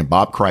interview. And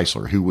Bob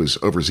Chrysler, who was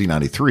over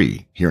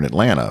Z93 here in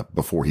Atlanta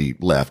before he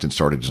left and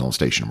started his own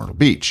station in Myrtle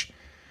Beach.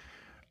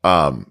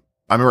 I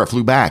remember I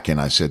flew back and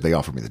I said, they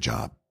offered me the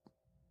job.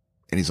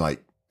 And he's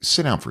like,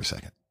 sit down for a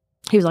second.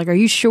 He was like, "Are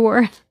you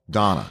sure?"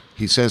 Donna,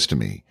 he says to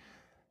me,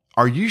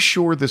 are you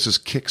sure this is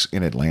Kix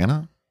in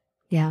Atlanta?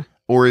 Yeah.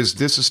 Or is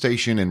this a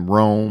station in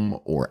Rome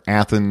or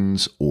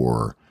Athens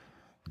or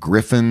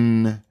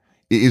Griffin?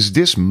 Is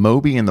this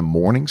Moby in the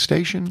Morning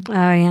station? Oh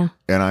yeah.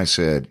 And I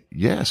said,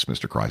 yes,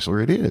 Mr.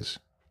 Chrysler, it is.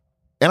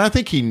 And I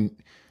think he knew.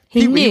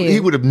 he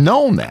would have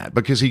known that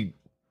because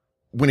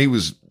when he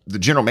was the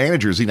general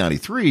manager of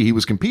Z93, he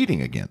was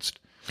competing against.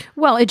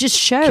 Well, it just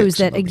shows Kix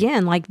that, Moby.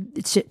 again, like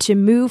to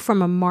move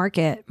from a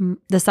market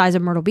the size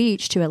of Myrtle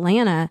Beach to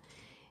Atlanta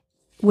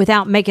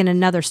without making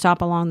another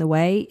stop along the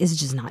way is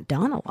just not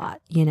done a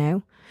lot,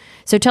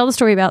 So tell the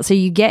story about, so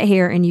you get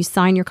here and you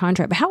sign your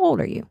contract. But how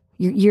old are you?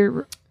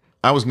 You're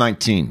I was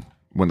 19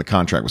 when the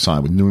contract was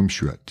signed with Norman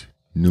Schrutt.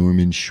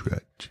 Norman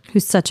Schrutt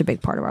who's such a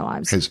big part of our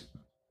lives. has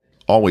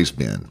always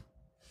been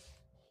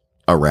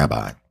a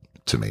rabbi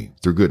to me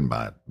through good and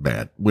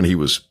bad. When he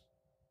was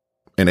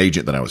an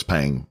agent that I was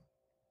paying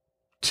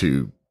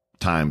to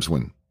times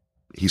when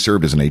he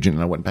served as an agent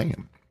and I wasn't paying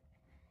him.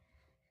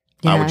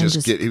 I would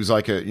just get, he was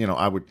like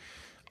I would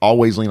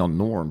always lean on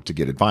Norm to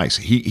get advice.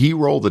 He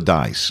rolled the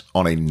dice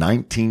on a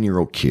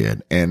 19-year-old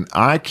kid. And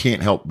I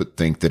can't help but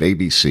think that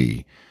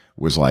ABC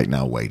was like,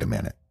 now, wait a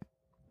minute.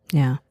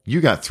 Yeah. You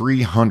got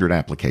 300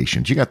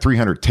 applications. You got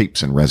 300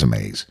 tapes and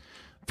resumes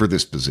for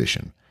this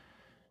position.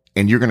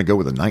 And you're going to go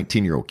with a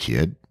 19-year-old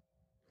kid?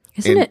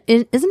 Isn't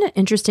it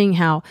interesting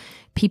how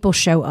people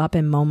show up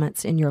in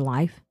moments in your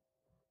life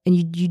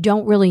and you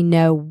don't really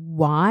know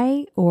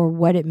why or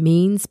what it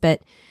means,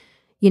 but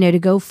to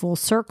go full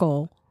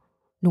circle,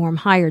 Norm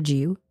hired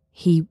you.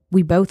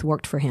 We both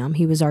worked for him.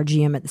 He was our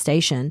GM at the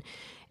station.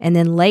 And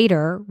then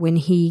later, when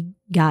he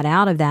got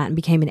out of that and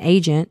became an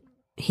agent,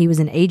 he was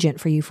an agent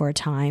for you for a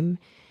time.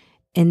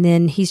 And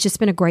then he's just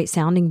been a great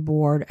sounding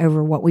board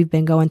over what we've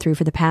been going through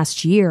for the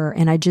past year.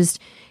 And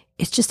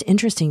it's just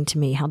interesting to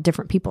me how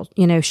different people,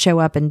 show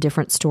up in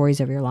different stories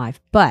of your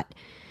life. But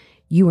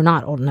you were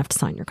not old enough to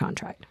sign your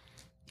contract.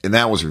 And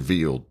that was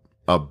revealed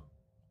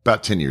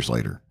about 10 years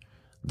later,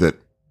 that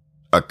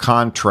a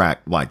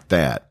contract like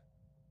that,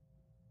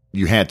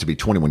 you had to be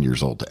 21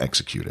 years old to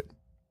execute it.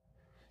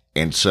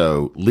 And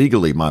so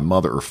legally, my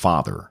mother or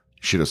father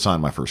should have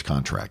signed my first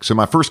contract. So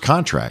my first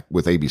contract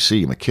with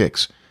ABC and the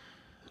Kix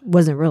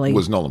Wasn't really.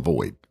 was null and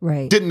void.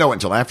 Right. Didn't know it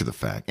until after the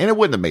fact. And it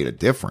wouldn't have made a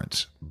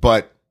difference.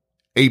 But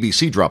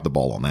ABC dropped the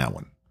ball on that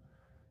one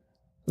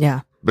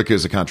Yeah.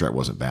 because the contract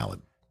wasn't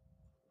valid.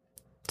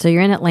 So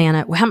you're in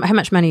Atlanta. How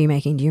much money are you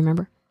making? Do you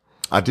remember?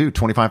 I do,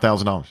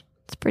 $25,000.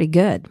 It's pretty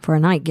good for a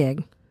night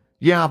gig.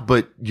 Yeah,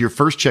 but your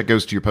first check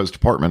goes to your post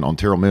apartment on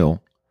Terrell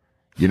Mill.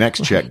 Your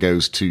next check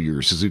goes to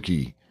your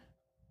Suzuki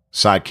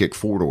Sidekick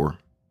 4-door.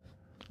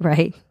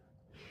 Right.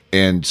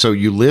 And so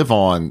you live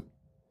on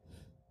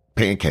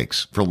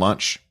pancakes for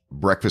lunch,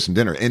 breakfast, and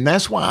dinner. And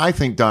that's why I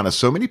think, Donna,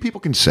 so many people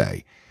can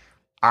say,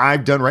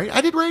 I've done radio.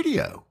 I did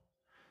radio.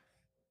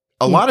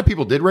 A lot of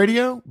people did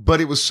radio,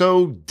 but it was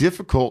so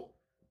difficult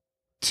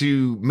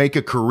to make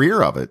a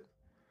career of it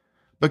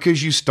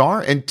because you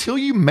start until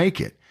you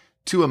make it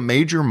to a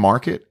major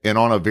market and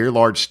on a very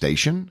large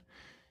station.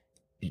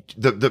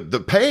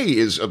 The pay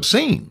is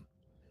obscene.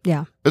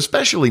 Yeah.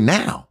 Especially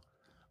now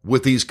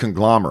with these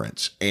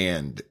conglomerates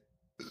and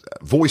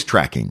voice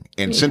tracking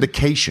and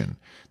syndication.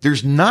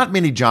 There's not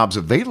many jobs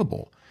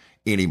available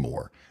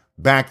anymore.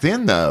 Back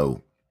then,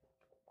 though,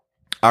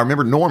 I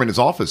remember Norm in his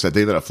office that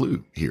day that I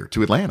flew here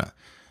to Atlanta.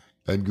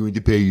 I'm going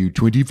to pay you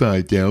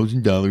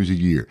 $25,000 a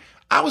year.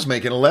 I was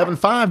making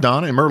 $11,500,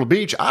 Donna, in Myrtle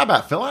Beach. I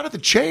about fell out of the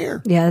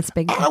chair. Yeah, that's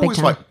big. I big was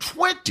time. like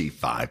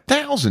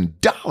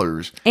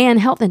 $25,000. And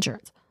health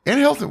insurance. And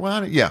health,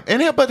 well, yeah,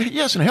 and health, but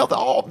yes, and health.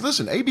 All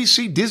listen,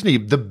 ABC, Disney,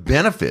 the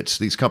benefits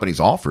these companies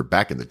offered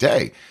back in the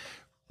day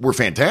were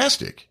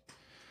fantastic,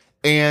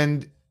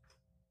 and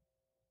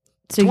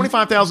So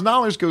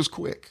 $25,000 goes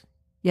quick.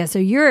 Yeah, so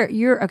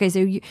you're okay. So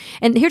you,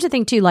 and here's the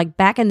thing too. Like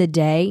back in the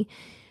day,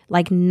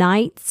 like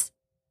nights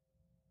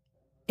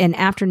and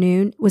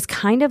afternoon was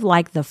kind of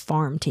like the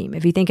farm team.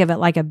 If you think of it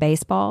like a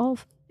baseball,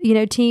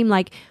 team,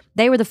 like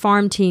they were the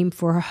farm team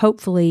for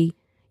hopefully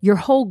your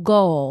whole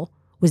goal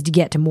was to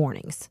get to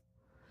mornings.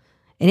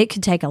 And it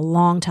could take a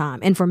long time.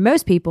 And for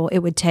most people, it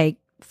would take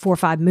 4 or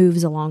 5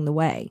 moves along the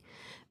way.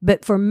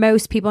 But for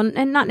most people,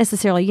 and not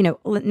necessarily,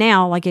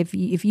 now, like if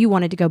you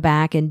wanted to go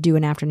back and do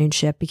an afternoon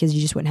shift because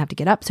you just wouldn't have to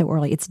get up so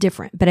early, it's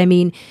different. But I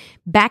mean,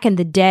 back in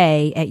the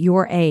day at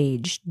your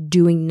age,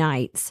 doing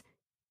nights,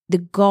 the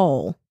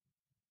goal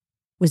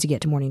was to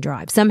get to morning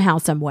drive somehow,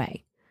 some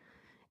way.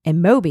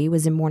 And Moby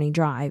was in morning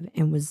drive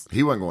and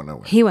he wasn't going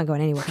nowhere. He wasn't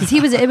going anywhere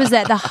because it was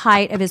at the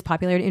height of his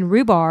popularity. And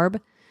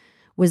Rhubarb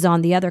was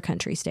on the other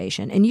country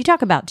station. And you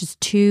talk about just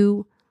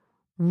two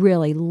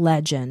really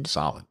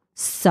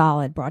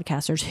solid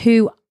broadcasters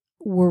who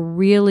were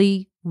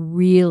really,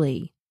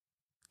 really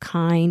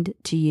kind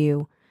to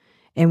you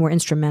and were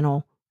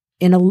instrumental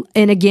in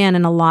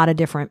a lot of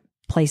different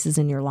places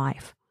in your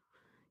life.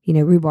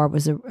 Rhubarb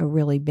was a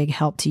really big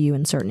help to you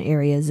in certain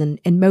areas and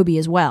Moby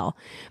as well.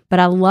 But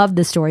I love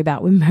the story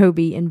about when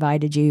Moby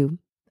invited you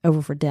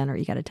over for dinner.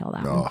 You got to tell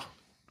that one.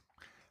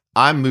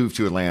 I moved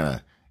to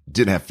Atlanta,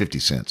 didn't have 50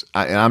 cents.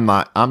 I'm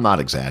not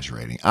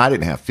exaggerating. I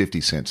didn't have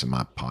 50 cents in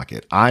my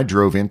pocket. I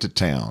drove into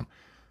town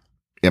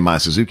in my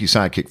Suzuki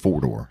Sidekick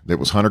 4-door that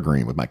was Hunter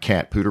Green with my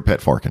cat, Pooter Pet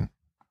Farkin.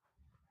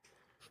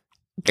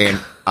 And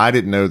I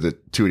didn't know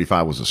that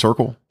 285 was a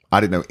circle. I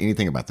didn't know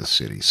anything about this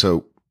city.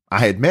 So I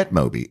had met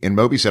Moby, and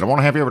Moby said, I want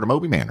to have you over to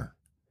Moby Manor.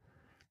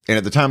 And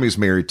at the time, he was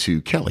married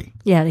to Kelly.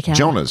 Yeah, to Kelly.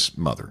 Jonah's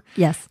mother.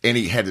 Yes. And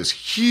he had this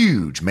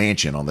huge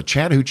mansion on the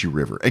Chattahoochee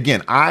River.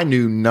 Again, I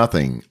knew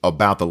nothing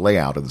about the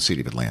layout of the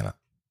city of Atlanta.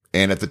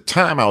 And at the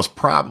time, I was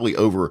probably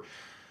over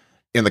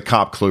in the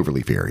Cobb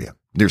Cloverleaf area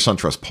near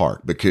SunTrust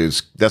Park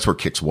because that's where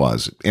Kix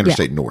was,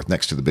 Interstate North,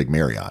 next to the big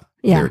Marriott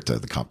there at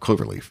the Cobb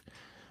Cloverleaf,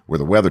 where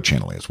the Weather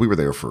Channel is. We were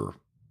there for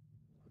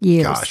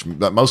years.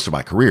 Most of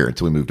my career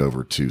until we moved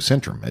over to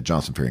Centrum at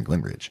Johnson Ferry and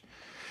Glenridge.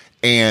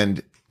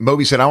 And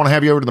Moby said, I want to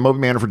have you over to the Moby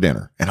Manor for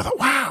dinner. And I thought,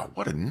 wow,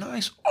 what a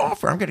nice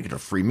offer. I'm going to get a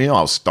free meal.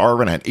 I was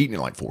starving. I hadn't eaten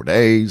in like 4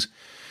 days.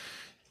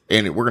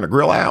 And we're going to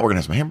grill out. We're going to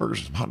have some hamburgers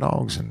and some hot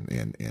dogs.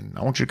 And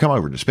I want you to come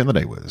over and spend the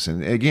day with us.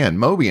 And again,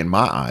 Moby in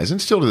my eyes,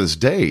 and still to this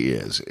day,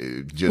 is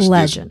just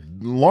legend,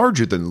 this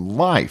larger than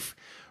life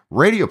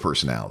radio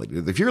personality.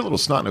 If you're a little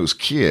snot-nosed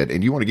kid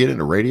and you want to get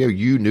into radio,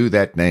 you knew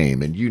that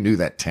name and you knew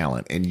that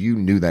talent and you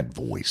knew that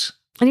voice.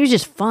 And he was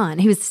just fun.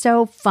 He was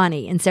so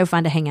funny and so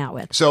fun to hang out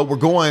with. So we're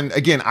going,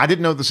 again, I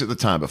didn't know this at the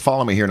time, but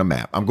follow me here in a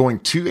map. I'm going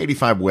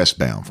 285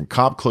 westbound from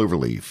Cobb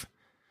Cloverleaf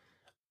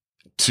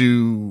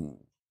to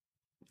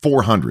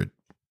 400.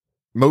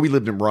 Moby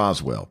lived in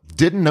Roswell.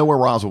 Didn't know where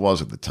Roswell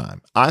was at the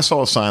time. I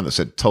saw a sign that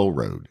said toll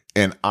road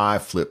and I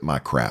flipped my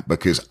crap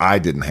because I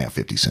didn't have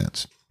 50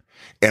 cents.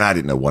 And I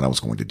didn't know what I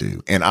was going to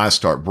do. And I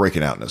start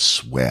breaking out in a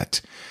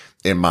sweat.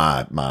 And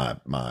my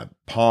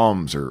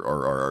palms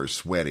are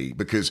sweaty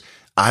because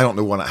I don't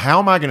know how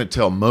am I going to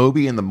tell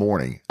Moby in the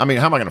morning? I mean,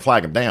 how am I going to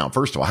flag him down?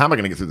 First of all, how am I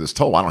going to get through this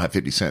toll? I don't have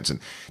 50 cents. And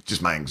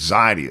just my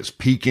anxiety is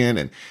peaking.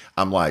 And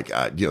I'm like,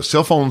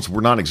 cell phones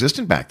were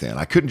non-existent back then.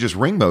 I couldn't just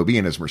ring Moby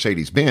in his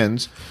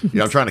Mercedes-Benz.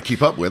 I'm trying to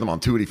keep up with him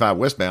on 285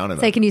 westbound. And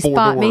say, can you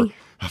spot me?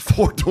 A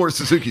 4-door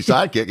Suzuki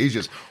Sidekick. He's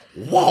just,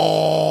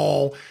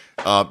 whoa.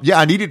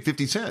 I needed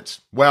 50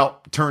 cents.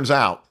 Well, turns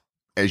out,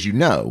 as you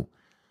know,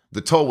 the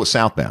toll was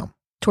southbound.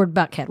 Toward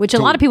Buckhead, which a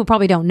lot of people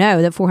probably don't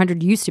know that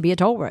 400 used to be a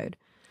toll road.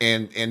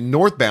 And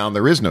northbound,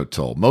 there is no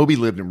toll. Moby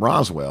lived in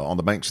Roswell on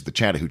the banks of the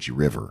Chattahoochee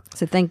River.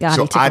 So thank God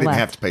so he took I a didn't left.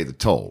 have to pay the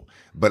toll.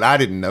 But I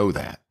didn't know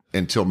that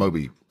until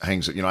Moby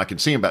hangs it. I can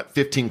see him about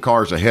 15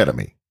 cars ahead of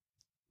me.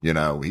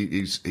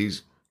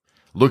 He's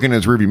looking in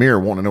his rearview mirror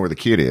wanting to know where the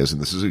kid is, and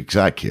the Suzuki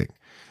Sidekick.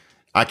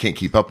 I can't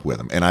keep up with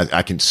him. And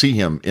I can see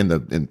him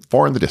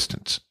far in the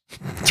distance.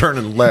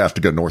 turning left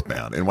to go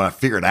northbound. And when I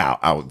figured it out,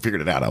 I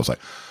was like,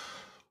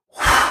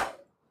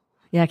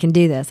 Yeah, I can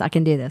do this. I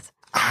can do this.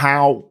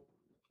 how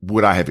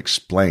would I have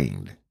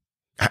explained?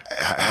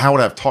 How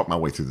would I have talked my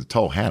way through the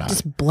toll had I?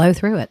 Just blow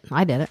through it.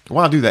 I did it.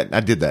 Well, I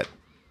did that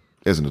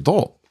as an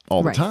adult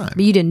all Right. the time.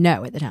 But you didn't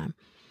know at the time.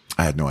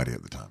 I had no idea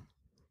at the time.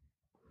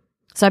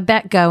 So I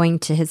bet going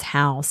to his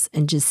house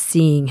and just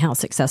seeing how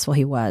successful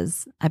he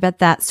was, I bet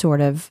that sort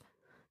of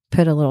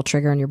put a little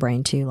trigger in your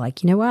brain too.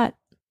 Like, you know what?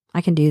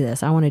 I can do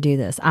this. I want to do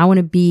this. I want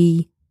to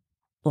be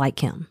like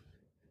him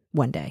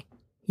one day,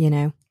 you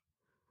know?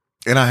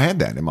 And I had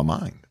that in my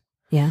mind.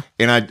 Yeah.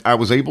 And I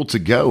was able to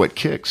go at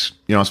Kicks.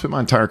 You know, I spent my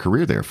entire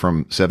career there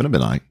from 7 to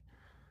midnight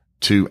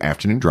to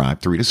afternoon drive,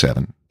 3 to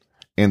 7,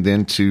 and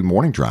then to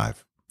morning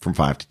drive from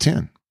 5 to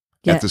 10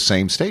 Yeah. at the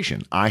same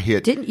station. I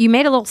hit Didn't you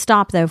made a little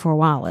stop though for a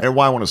while? at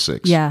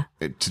Y106 Yeah.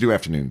 to do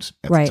afternoons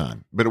at Right. the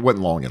time, but it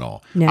wasn't long at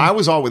all. No. I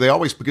was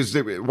always, because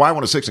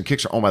Y106 and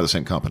Kicks are owned by the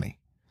same company.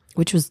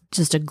 Which was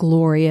just a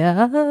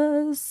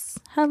glorious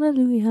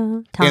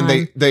hallelujah time.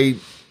 And they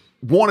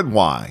wanted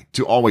Y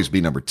to always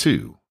be number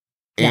 2.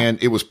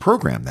 And it was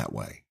programmed that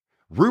way.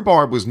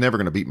 Rhubarb was never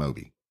going to beat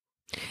Moby.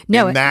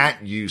 no, And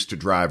that used to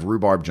drive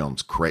Rhubarb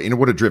Jones crazy. And it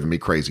would have driven me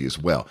crazy as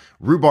well.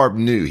 Rhubarb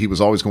knew he was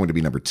always going to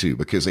be number 2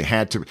 because they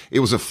had to, it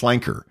was a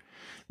flanker.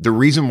 The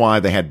reason why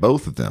they had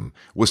both of them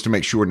was to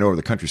make sure no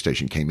other country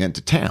station came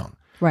into town.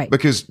 right.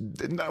 Because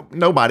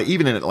nobody,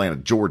 even in Atlanta,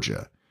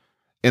 Georgia,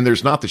 and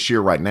there's not the sheer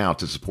right now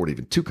to support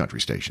even 2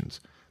 country stations.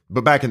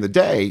 But back in the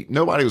day,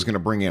 nobody was going to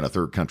bring in a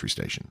 3rd country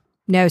station.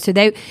 No, so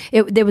they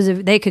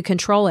could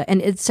control it,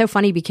 and it's so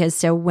funny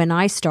because when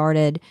I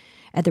started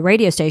at the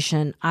radio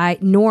station,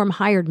 Norm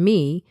hired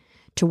me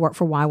to work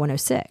for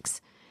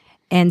Y106,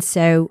 and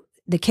so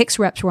the Kicks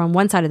reps were on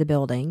one side of the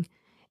building,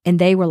 and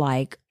they were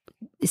like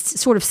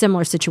sort of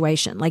similar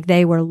situation, like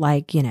they were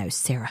like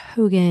Sarah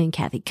Hogan,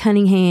 Kathy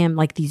Cunningham,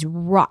 like these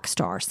rock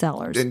star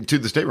sellers, And to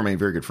this day, remain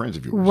very good friends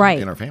of yours right?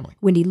 in our family.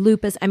 Wendy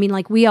Lupus, I mean,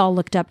 like we all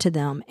looked up to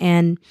them,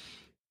 and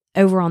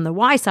over on the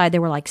Y side,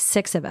 there were like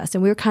 6 of us,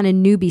 and we were kind of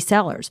newbie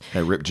sellers.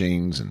 Had ripped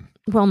jeans and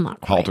Well,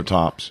 not quite. halter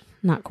tops.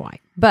 Not quite.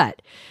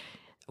 But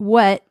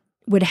what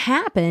would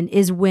happen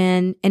is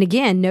and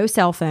again, no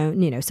cell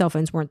phone, cell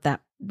phones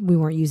we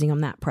weren't using them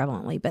that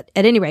prevalently. But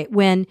at any rate,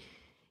 when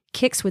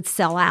Kicks would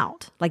sell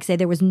out, like say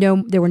there were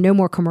no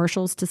more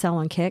commercials to sell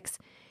on Kicks,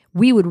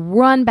 we would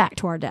run back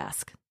to our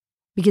desk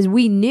because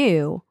we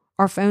knew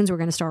our phones were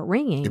going to start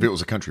ringing. If it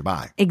was a country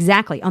buy.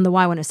 Exactly, on the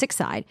Y106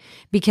 side.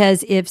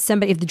 Because if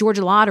the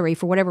Georgia Lottery,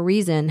 for whatever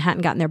reason,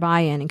 hadn't gotten their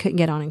buy-in and couldn't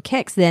get on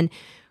Kicks, then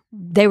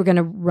they were going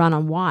to run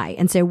on Y.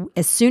 And so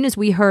as soon as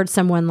we heard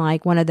someone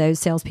like one of those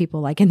salespeople,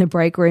 like in the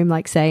break room,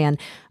 like saying,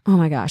 oh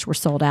my gosh, we're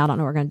sold out, I don't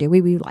know what we're going to do.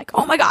 We'd be like,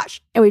 oh my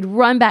gosh. And we'd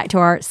run back to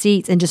our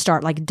seats and just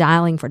start like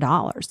dialing for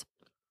dollars.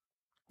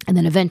 And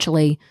then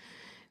eventually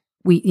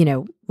we,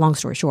 long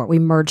story short, we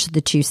merged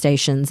the 2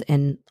 stations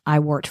and I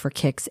worked for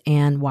Kicks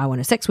and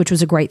Y106, which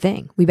was a great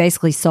thing. We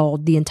basically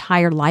sold the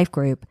entire Life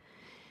Group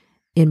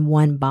in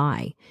one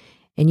buy.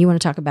 And you want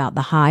to talk about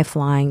the high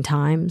flying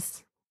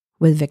times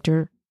with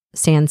Victor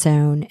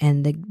Sansone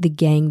and the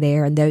gang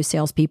there and those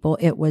salespeople.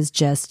 It was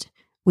just,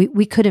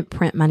 we couldn't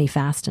print money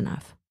fast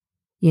enough,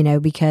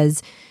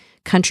 because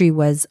country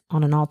was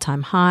on an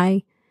all-time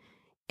high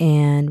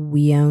and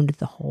we owned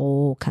the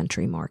whole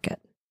country market.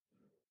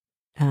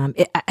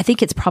 I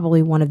think it's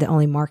probably one of the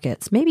only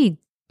markets, maybe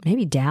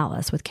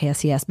Dallas with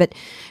KSCS, but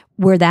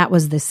where that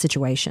was the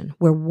situation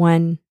where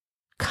one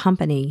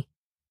company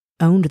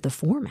owned the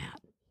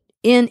format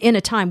in a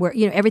time where,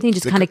 everything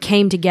just kind of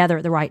came together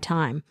at the right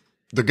time.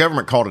 The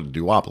government called it a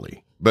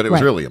duopoly, but it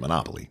was Right. really a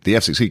monopoly. The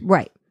FCC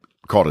Right.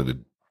 called it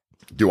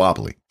a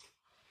duopoly,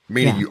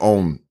 meaning you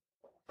own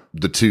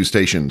the 2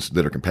 stations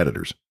that are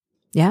competitors.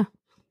 Yeah.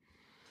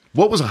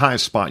 What was the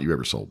highest spot you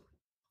ever sold?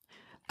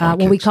 Well,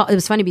 it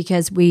was funny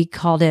because we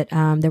called it,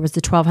 there was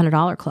the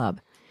 $1,200 club,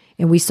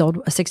 and we sold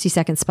a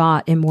 60-second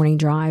spot in morning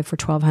drive for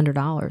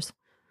 $1,200.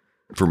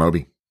 For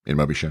Moby, in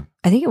Moby Show?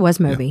 I think it was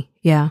Moby.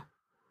 Yeah.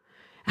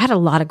 I had a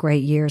lot of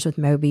great years with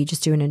Moby,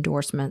 just doing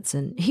endorsements,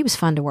 and he was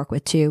fun to work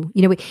with too.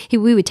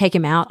 We would take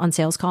him out on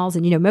sales calls,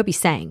 and Moby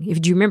sang.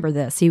 Do you remember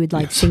this? He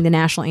would sing the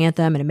national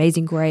anthem and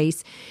Amazing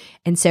Grace,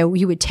 and so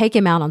you would take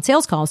him out on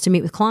sales calls to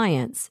meet with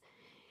clients,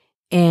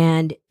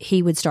 and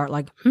he would start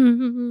like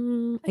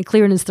and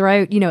clearing his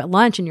throat, at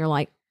lunch, and you're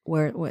like,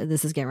 where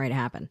this is getting ready to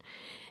happen,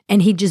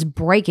 and he'd just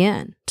break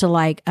in to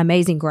like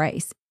Amazing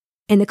Grace,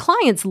 and the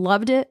clients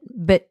loved it,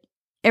 but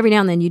every now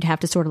and then you'd have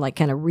to sort of like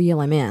kind of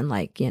reel him in,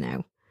 like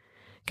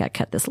got to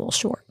cut this a little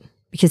short,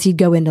 because he'd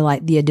go into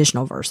like the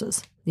additional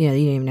verses. You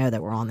didn't even know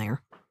that were on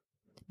there.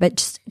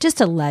 But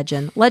just a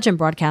legend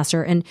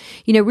broadcaster. And,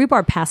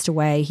 Rhubarb passed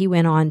away. He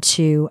went on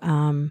to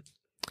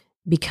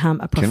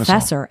become a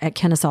professor at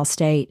Kennesaw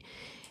State.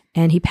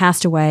 And he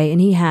passed away, and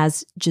he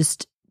has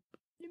just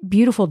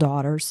beautiful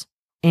daughters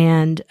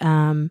and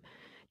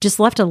just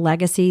left a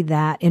legacy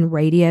that in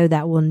radio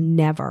that will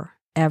never,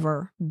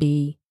 ever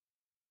be,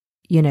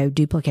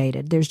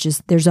 duplicated.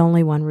 There's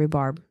only one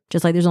Rhubarb.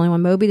 Just like there's only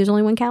one Moby, there's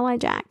only one Cadillac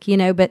Jack,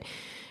 but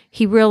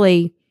he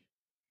really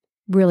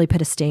really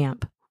put a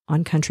stamp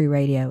on country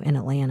radio in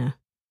Atlanta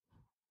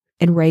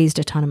and raised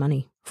a ton of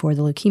money for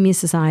the Leukemia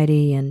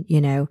Society. And,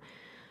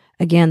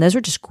 again, those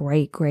were just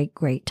great, great,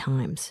 great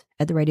times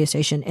at the radio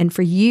station. And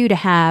for you to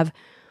have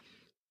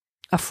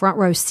a front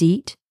row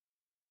seat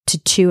to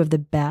two of the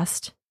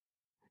best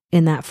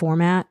in that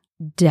format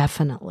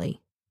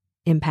definitely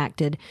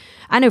impacted.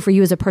 I know for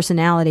you as a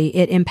personality,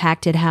 it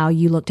impacted how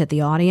you looked at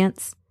the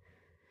audience,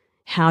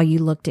 how you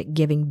looked at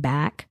giving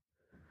back,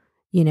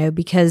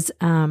 because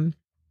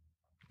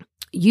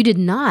you did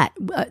not,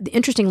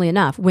 interestingly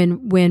enough,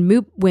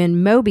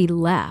 when Moby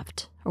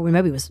left, or when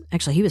Moby was,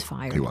 actually he was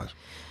fired. He was.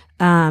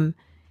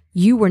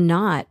 You were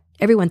not,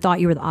 everyone thought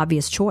you were the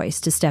obvious choice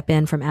to step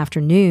in from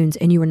afternoons,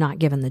 and you were not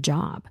given the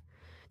job.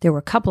 There were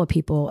a couple of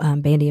people,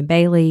 Bandy and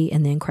Bailey,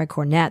 and then Craig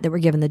Cornett, that were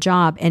given the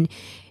job. And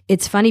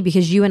it's funny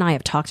because you and I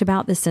have talked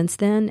about this since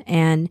then,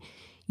 and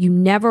you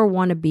never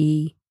want to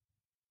be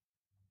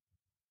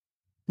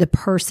the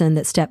person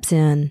that steps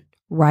in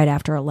right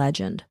after a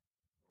legend.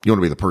 You want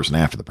to be the person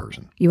after the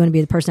person. You want to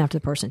be the person after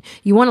the person.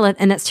 You want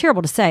to and that's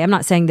terrible to say. I'm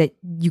not saying that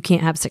you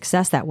can't have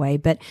success that way,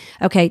 but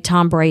okay,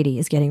 Tom Brady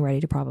is getting ready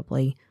to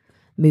probably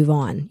move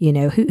on.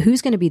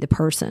 Who's going to be the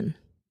person?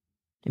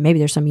 And maybe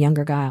there's some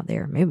younger guy out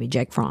there, maybe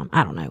Jake Fromm.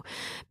 I don't know.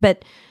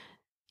 But,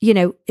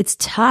 it's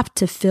tough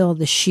to fill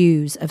the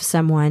shoes of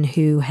someone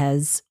who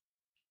has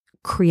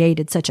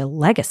created such a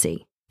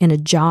legacy in a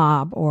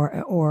job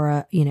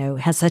or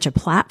has such a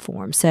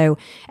platform. So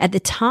at the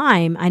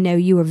time, I know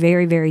you were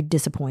very, very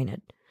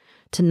disappointed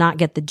to not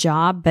get the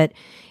job, but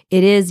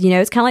it is,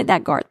 it's kind of like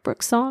that Garth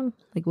Brooks song.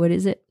 Like, what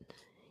is it?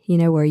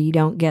 Where you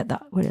don't get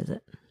what is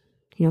it?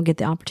 You don't get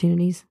the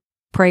opportunities,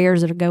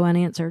 prayers that go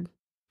unanswered.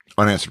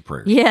 Unanswered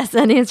prayers. Yes,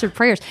 unanswered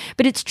prayers.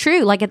 But it's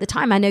true. Like at the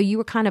time, I know you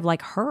were kind of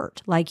like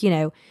hurt. Like,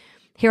 here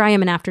I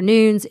am in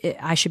afternoons.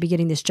 I should be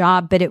getting this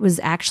job. But it was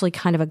actually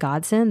kind of a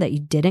godsend that you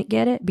didn't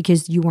get it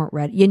because you weren't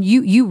ready. And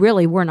you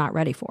really were not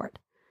ready for it.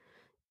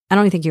 I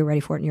don't even think you were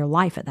ready for it in your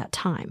life at that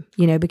time,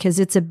 because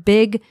it's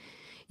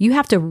you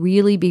have to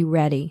really be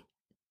ready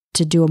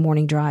to do a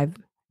morning drive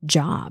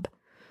job,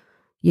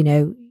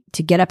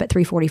 to get up at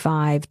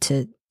 3:45,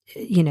 to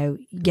get be no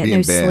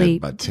in bed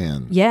sleep by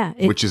 10. Yeah.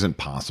 Which is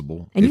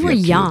impossible. And you were have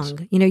young.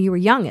 kids. You were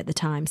young at the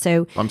time.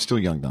 So I'm still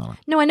young, Donna.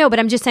 no, I know, but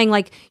I'm just saying,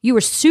 like, you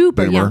were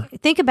super Boomer. young.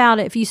 Think about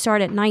it. If you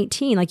start at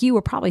 19, like, you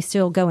were probably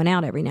still going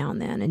out every now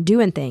and then and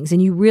doing things.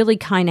 And you really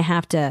kind of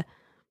have to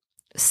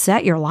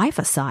set your life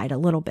aside a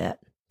little bit,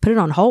 put it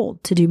on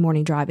hold to do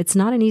morning drive. It's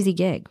not an easy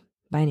gig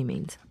by any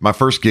means. My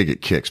first gig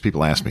at Kicks,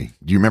 people ask me,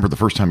 do you remember the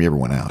first time you ever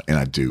went out? And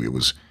I do. It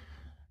was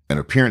an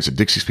appearance at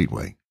Dixie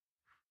Speedway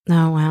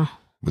Oh, wow.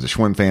 with the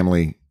Schwinn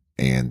family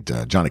and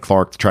Johnny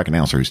Clark, the track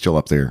announcer, who's still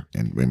up there.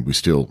 And we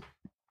still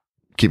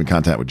keep in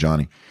contact with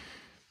Johnny.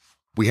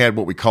 We had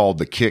what we called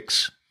the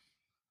Kicks.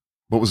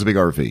 What was the big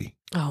RV?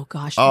 Oh,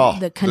 gosh. Oh,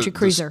 the Country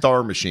Cruiser. The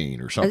Star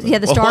Machine or something. Yeah,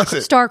 the What was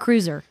it? Star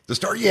Cruiser. The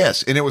Star,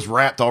 yes. And it was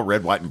wrapped all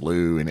red, white, and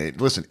blue. And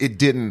it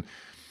didn't.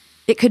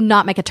 It could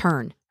not make a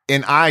turn.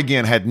 And I,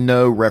 again, had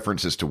no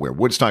references to where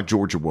Woodstock,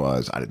 Georgia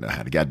was. I didn't know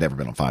how to get. I'd never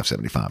been on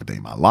 575 a day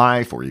in my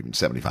life or even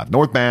 75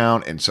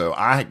 northbound. And so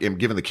I am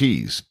given the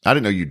keys. I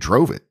didn't know you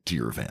drove it to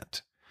your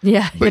event.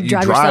 Yeah. But you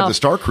drive yourself. the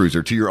Star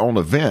Cruiser to your own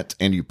event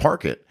and you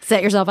park it.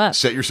 Set yourself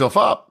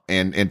up.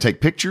 And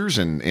take pictures.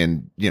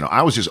 And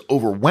I was just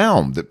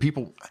overwhelmed that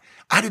people,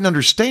 I didn't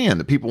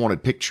understand that people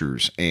wanted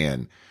pictures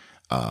and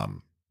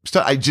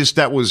stuff.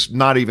 That was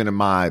not even in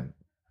my,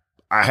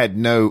 I had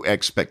no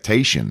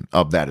expectation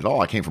of that at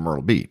all. I came from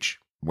Myrtle Beach,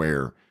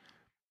 where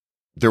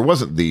there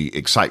wasn't the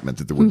excitement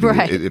that there would be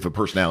if a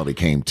personality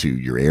came to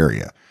your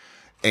area.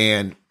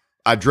 And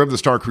I drove the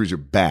Star Cruiser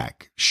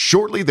back.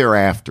 Shortly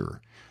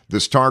thereafter,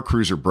 the Star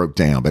Cruiser broke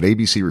down, but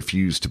ABC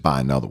refused to buy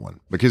another one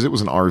because it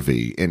was an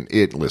RV. And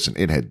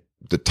it had,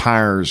 the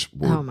tires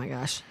were, Oh, my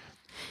gosh.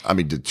 I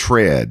mean, the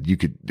tread,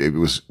 it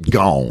was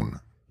gone.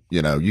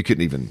 You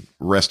couldn't even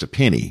rest a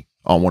penny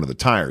on one of the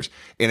tires,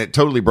 and it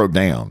totally broke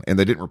down, and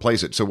they didn't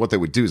replace it. So what they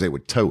would do is they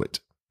would tow it.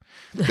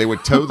 They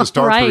would tow the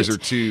Star Right. Cruiser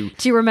to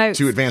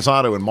remotes. Advance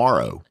Auto in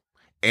Morrow,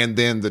 and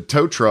then the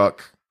tow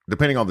truck,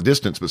 depending on the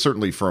distance, but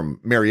certainly from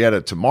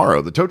Marietta to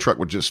Morrow, the tow truck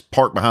would just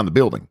park behind the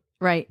building,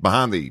 Right.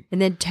 behind the,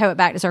 And then tow it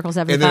back to Circle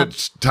 75. and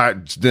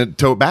then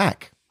tow it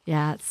back.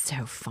 Yeah, it's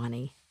so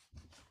funny.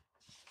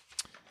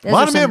 A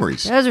lot of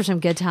memories. Those are some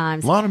good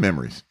times. A lot of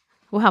memories.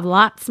 We'll have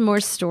lots more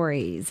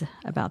stories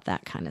about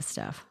that kind of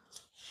stuff.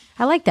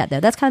 I like that, though.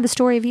 That's kind of the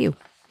story of you,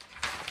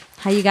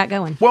 how you got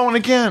going. Well, and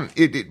again,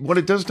 what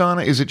it does,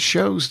 Donna, is it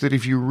shows that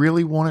if you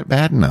really want it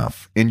bad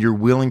enough and you're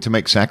willing to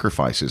make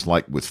sacrifices,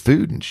 like with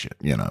food and shit,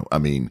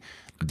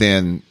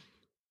 then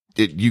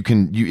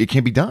it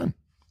can be done.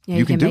 Yeah,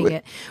 you can do make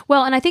it.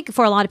 Well, and I think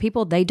for a lot of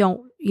people, they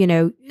don't,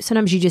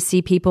 sometimes you just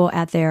see people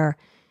at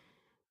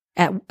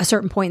a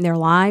certain point in their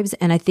lives.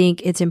 And I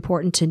think it's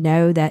important to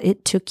know that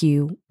it took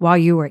you, while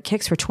you were at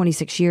Kicks for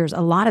 26 years,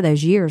 a lot of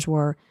those years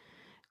were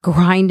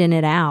grinding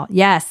it out.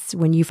 Yes,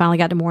 when you finally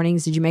got to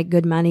mornings, did you make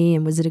good money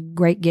and was it a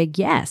great gig?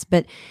 Yes,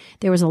 but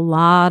there was a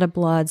lot of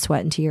blood,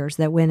 sweat, and tears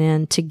that went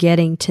into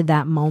getting to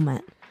that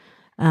moment.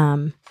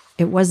 And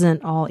It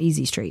wasn't all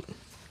easy street,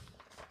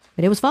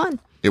 but it was fun.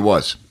 It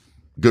was.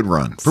 Good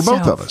run for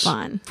both So of us.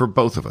 fun. For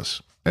both of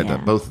us at Yeah.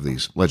 both of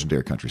these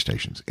legendary country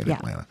stations in Yeah.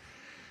 Atlanta.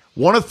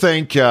 Want to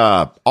thank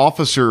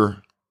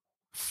Officer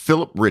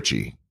Philip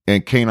Ritchie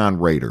and Canine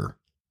Raider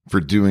for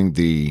doing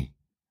the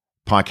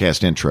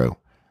podcast intro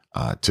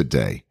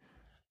today.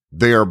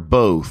 They are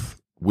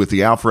both with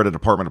the Alpharetta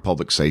Department of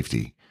Public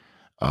Safety.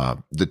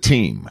 The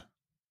team,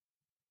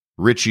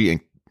 Ritchie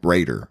and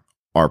Raider,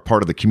 are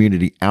part of the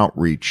Community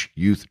Outreach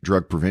Youth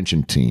Drug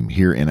Prevention Team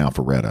here in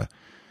Alpharetta.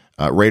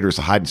 Raider is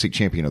the hide and seek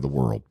champion of the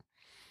world.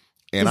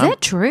 And Is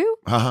that true?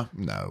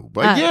 No,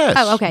 but yes.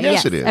 Oh, okay.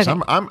 Yes, Yes. it is.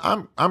 Okay.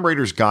 I'm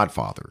Raider's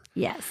godfather.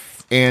 Yes.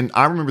 And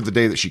I remember the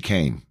day that she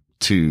came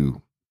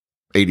to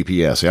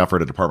ADPS, the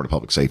Alpharetta Department of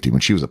Public Safety,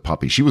 when she was a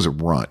puppy. She was a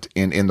runt.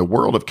 And in the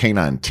world of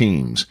canine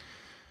teams,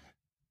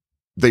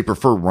 they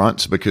prefer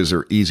runts because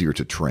they're easier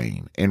to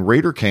train. And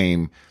Raider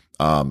came,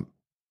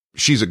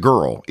 she's a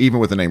girl, even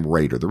with the name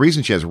Raider. The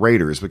reason she has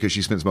Raider is because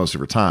she spends most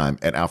of her time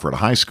at Alpharetta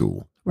High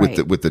School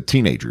Right. with the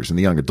teenagers and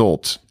the young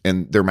adults,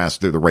 and they're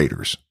the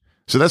Raiders.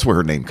 So that's where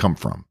her name comes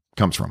from.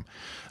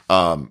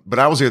 But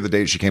I was there the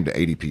day she came to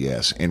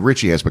ADPS, and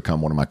Ritchie has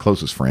become one of my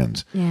closest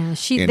friends. Yeah,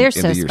 in they're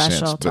the so years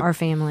special since. to But, our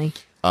family.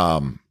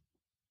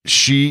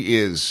 she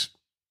is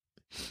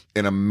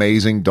an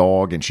amazing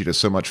dog, and she does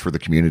so much for the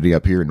community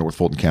up here in North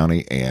Fulton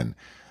County. And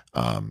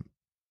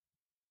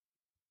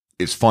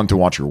it's fun to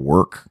watch her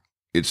work.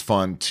 It's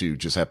fun to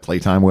just have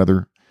playtime with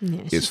her. Yeah,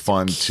 It's she's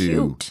fun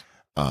cute.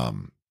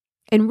 to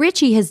And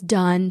Ritchie has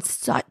done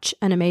such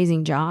an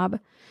amazing job,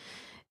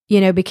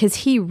 because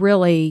he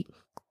really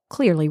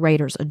clearly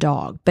Raider's a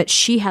dog, but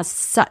she has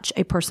such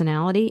a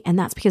personality, and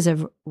that's because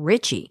of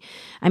Ritchie.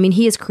 I mean,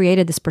 he has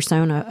created this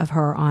persona of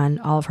her on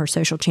all of her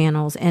social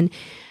channels, and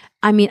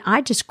I mean, I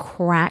just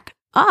crack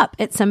up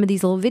at some of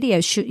these little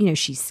videos.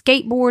 She's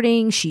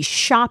skateboarding, she's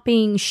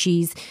shopping,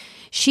 she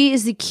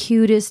is the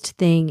cutest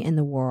thing in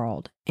the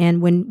world.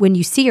 And when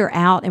you see her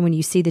out, and when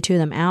you see the two of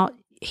them out,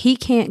 he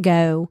can't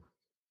go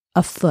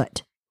a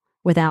foot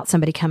without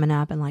somebody coming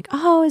up and like,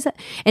 oh, is that?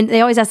 And they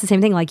always ask the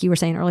same thing, like you were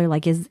saying earlier,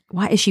 like,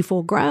 why is she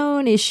full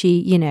grown? Is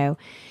she,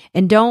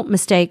 and don't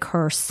mistake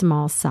her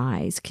small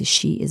size, because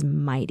she is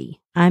mighty.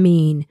 I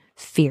mean,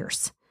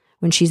 fierce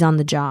when she's on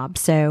the job.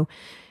 So,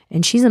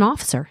 and she's an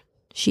officer.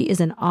 She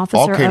is an officer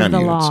all of canine the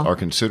units law. are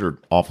considered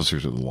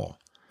officers of the law,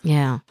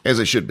 Yeah. as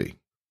they should be.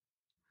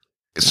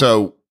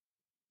 So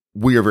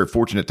we are very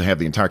fortunate to have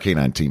the entire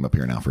canine team up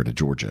here in Alpharetta,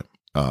 Georgia.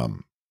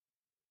 Canine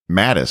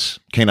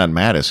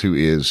Mattis, who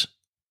is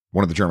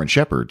one of the German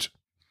Shepherds,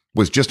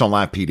 was just on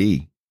Live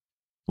PD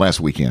last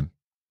weekend.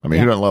 I mean,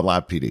 who doesn't love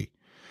Live PD?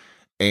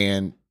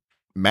 And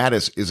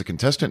Mattis is a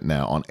contestant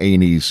now on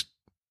A&E's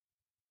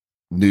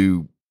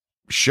new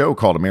show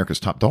called America's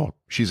Top Dog.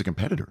 She's a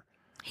competitor.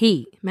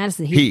 Mattis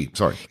is he.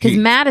 Because He.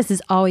 Mattis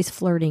is always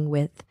flirting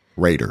with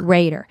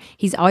Raider.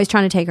 He's always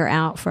trying to take her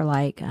out for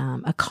like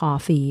a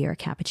coffee or a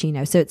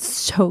cappuccino. So it's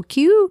so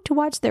cute to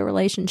watch their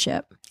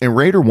relationship. And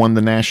Raider won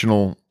the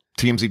national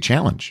TMZ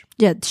challenge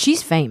Yeah,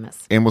 she's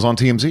famous. and was on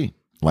TMZ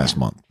last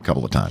month a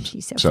couple of times.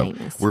 She's so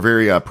famous. We're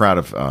very proud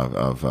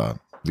of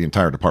the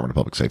entire Department of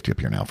Public Safety up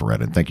here in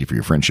Alpharetta. And thank you for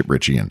your friendship,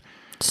 Ritchie. And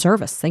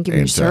Service. Thank you for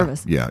your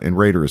service. yeah, and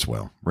Raider as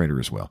well.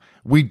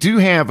 We do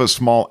have a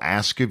small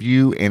ask of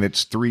you, and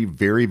it's 3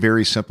 very,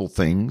 very simple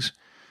things.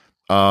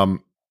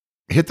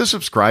 Hit the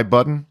subscribe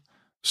button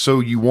so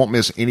you won't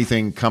miss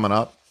anything coming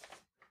up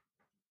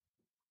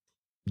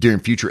during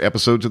future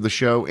episodes of the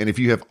show. And if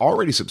you have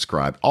already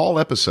subscribed, all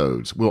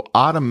episodes will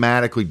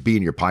automatically be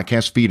in your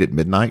podcast feed at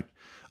midnight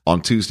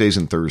on Tuesdays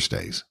and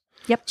Thursdays.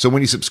 Yep. So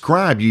when you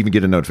subscribe, you even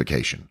get a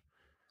notification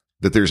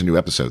that there's a new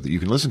episode that you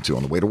can listen to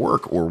on the way to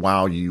work, or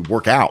while you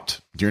work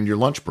out during your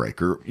lunch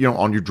break, or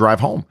on your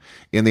drive home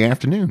in the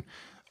afternoon,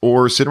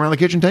 or sit around the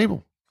kitchen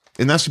table.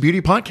 And that's the beauty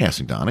of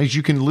podcasting, Donna, is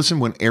you can listen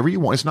whenever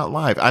you want. It's not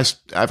live.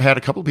 I've had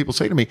a couple of people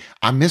say to me,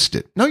 I missed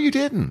it. No, you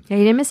didn't. Yeah,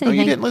 you didn't miss anything.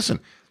 No, you didn't. Listen,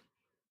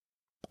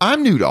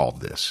 I'm new to all of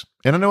this.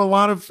 And I know a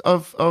lot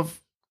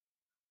of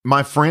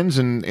my friends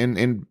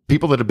and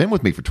people that have been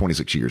with me for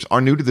 26 years are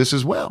new to this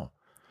as well.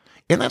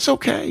 And that's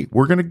okay.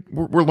 We're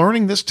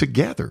learning this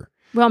together.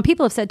 Well, and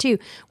people have said too,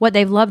 what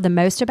they've loved the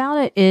most about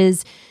it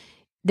is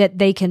that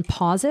they can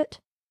pause it,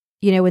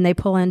 when they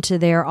pull into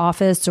their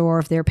office, or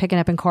if they're picking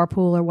up in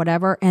carpool or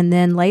whatever, and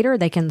then later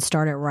they can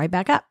start it right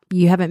back up.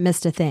 You haven't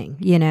missed a thing,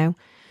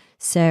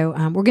 So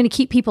we're going to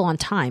keep people on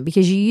time,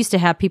 because you used to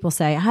have people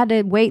say, I had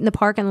to wait in the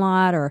parking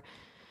lot, or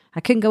I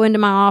couldn't go into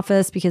my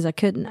office because I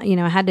couldn't,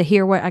 I had to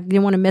hear I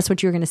didn't want to miss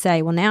what you were going to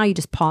say. Well, now you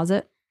just pause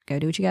it, go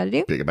do what you got to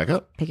do. Pick it back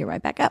up. Pick it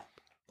right back up.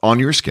 On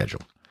your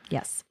schedule.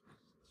 Yes.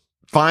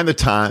 Find the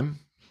time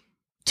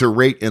to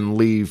rate and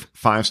leave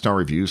 5-star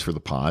reviews for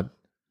the pod.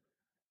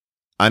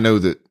 I know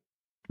that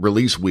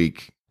release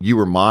week, you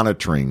were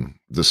monitoring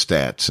the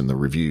stats and the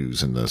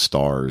reviews and the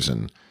stars,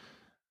 and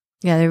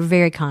yeah, they're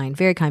very kind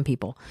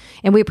people,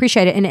 and we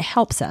appreciate it, and it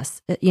helps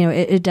us.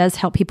 It does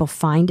help people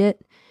find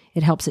it.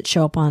 It helps it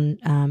show up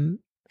on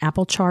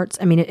Apple charts.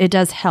 I mean, it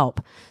does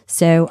help.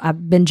 So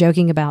I've been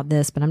joking about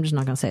this, but I'm just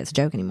not going to say it's a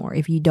joke anymore.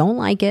 If you don't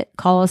like it,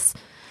 call us,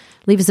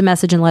 leave us a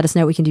message and let us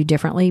know what we can do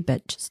differently,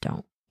 but just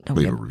don't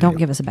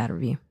give us a bad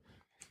review.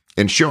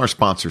 And show our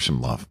sponsor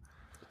some love.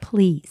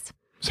 Please.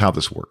 That's how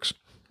this works.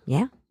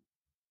 Yeah.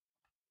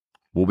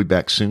 We'll be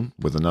back soon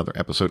with another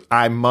episode.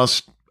 I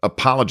must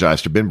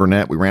apologize to Ben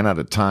Burnett. We ran out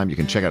of time. You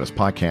can check out his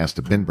podcast,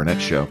 The Ben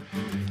Burnett Show,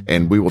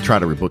 and we will try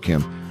to rebook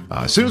him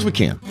as soon as we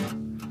can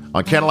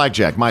on Cadillac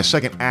Jack, my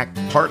second act,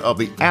 part of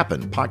the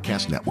Appen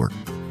Podcast Network.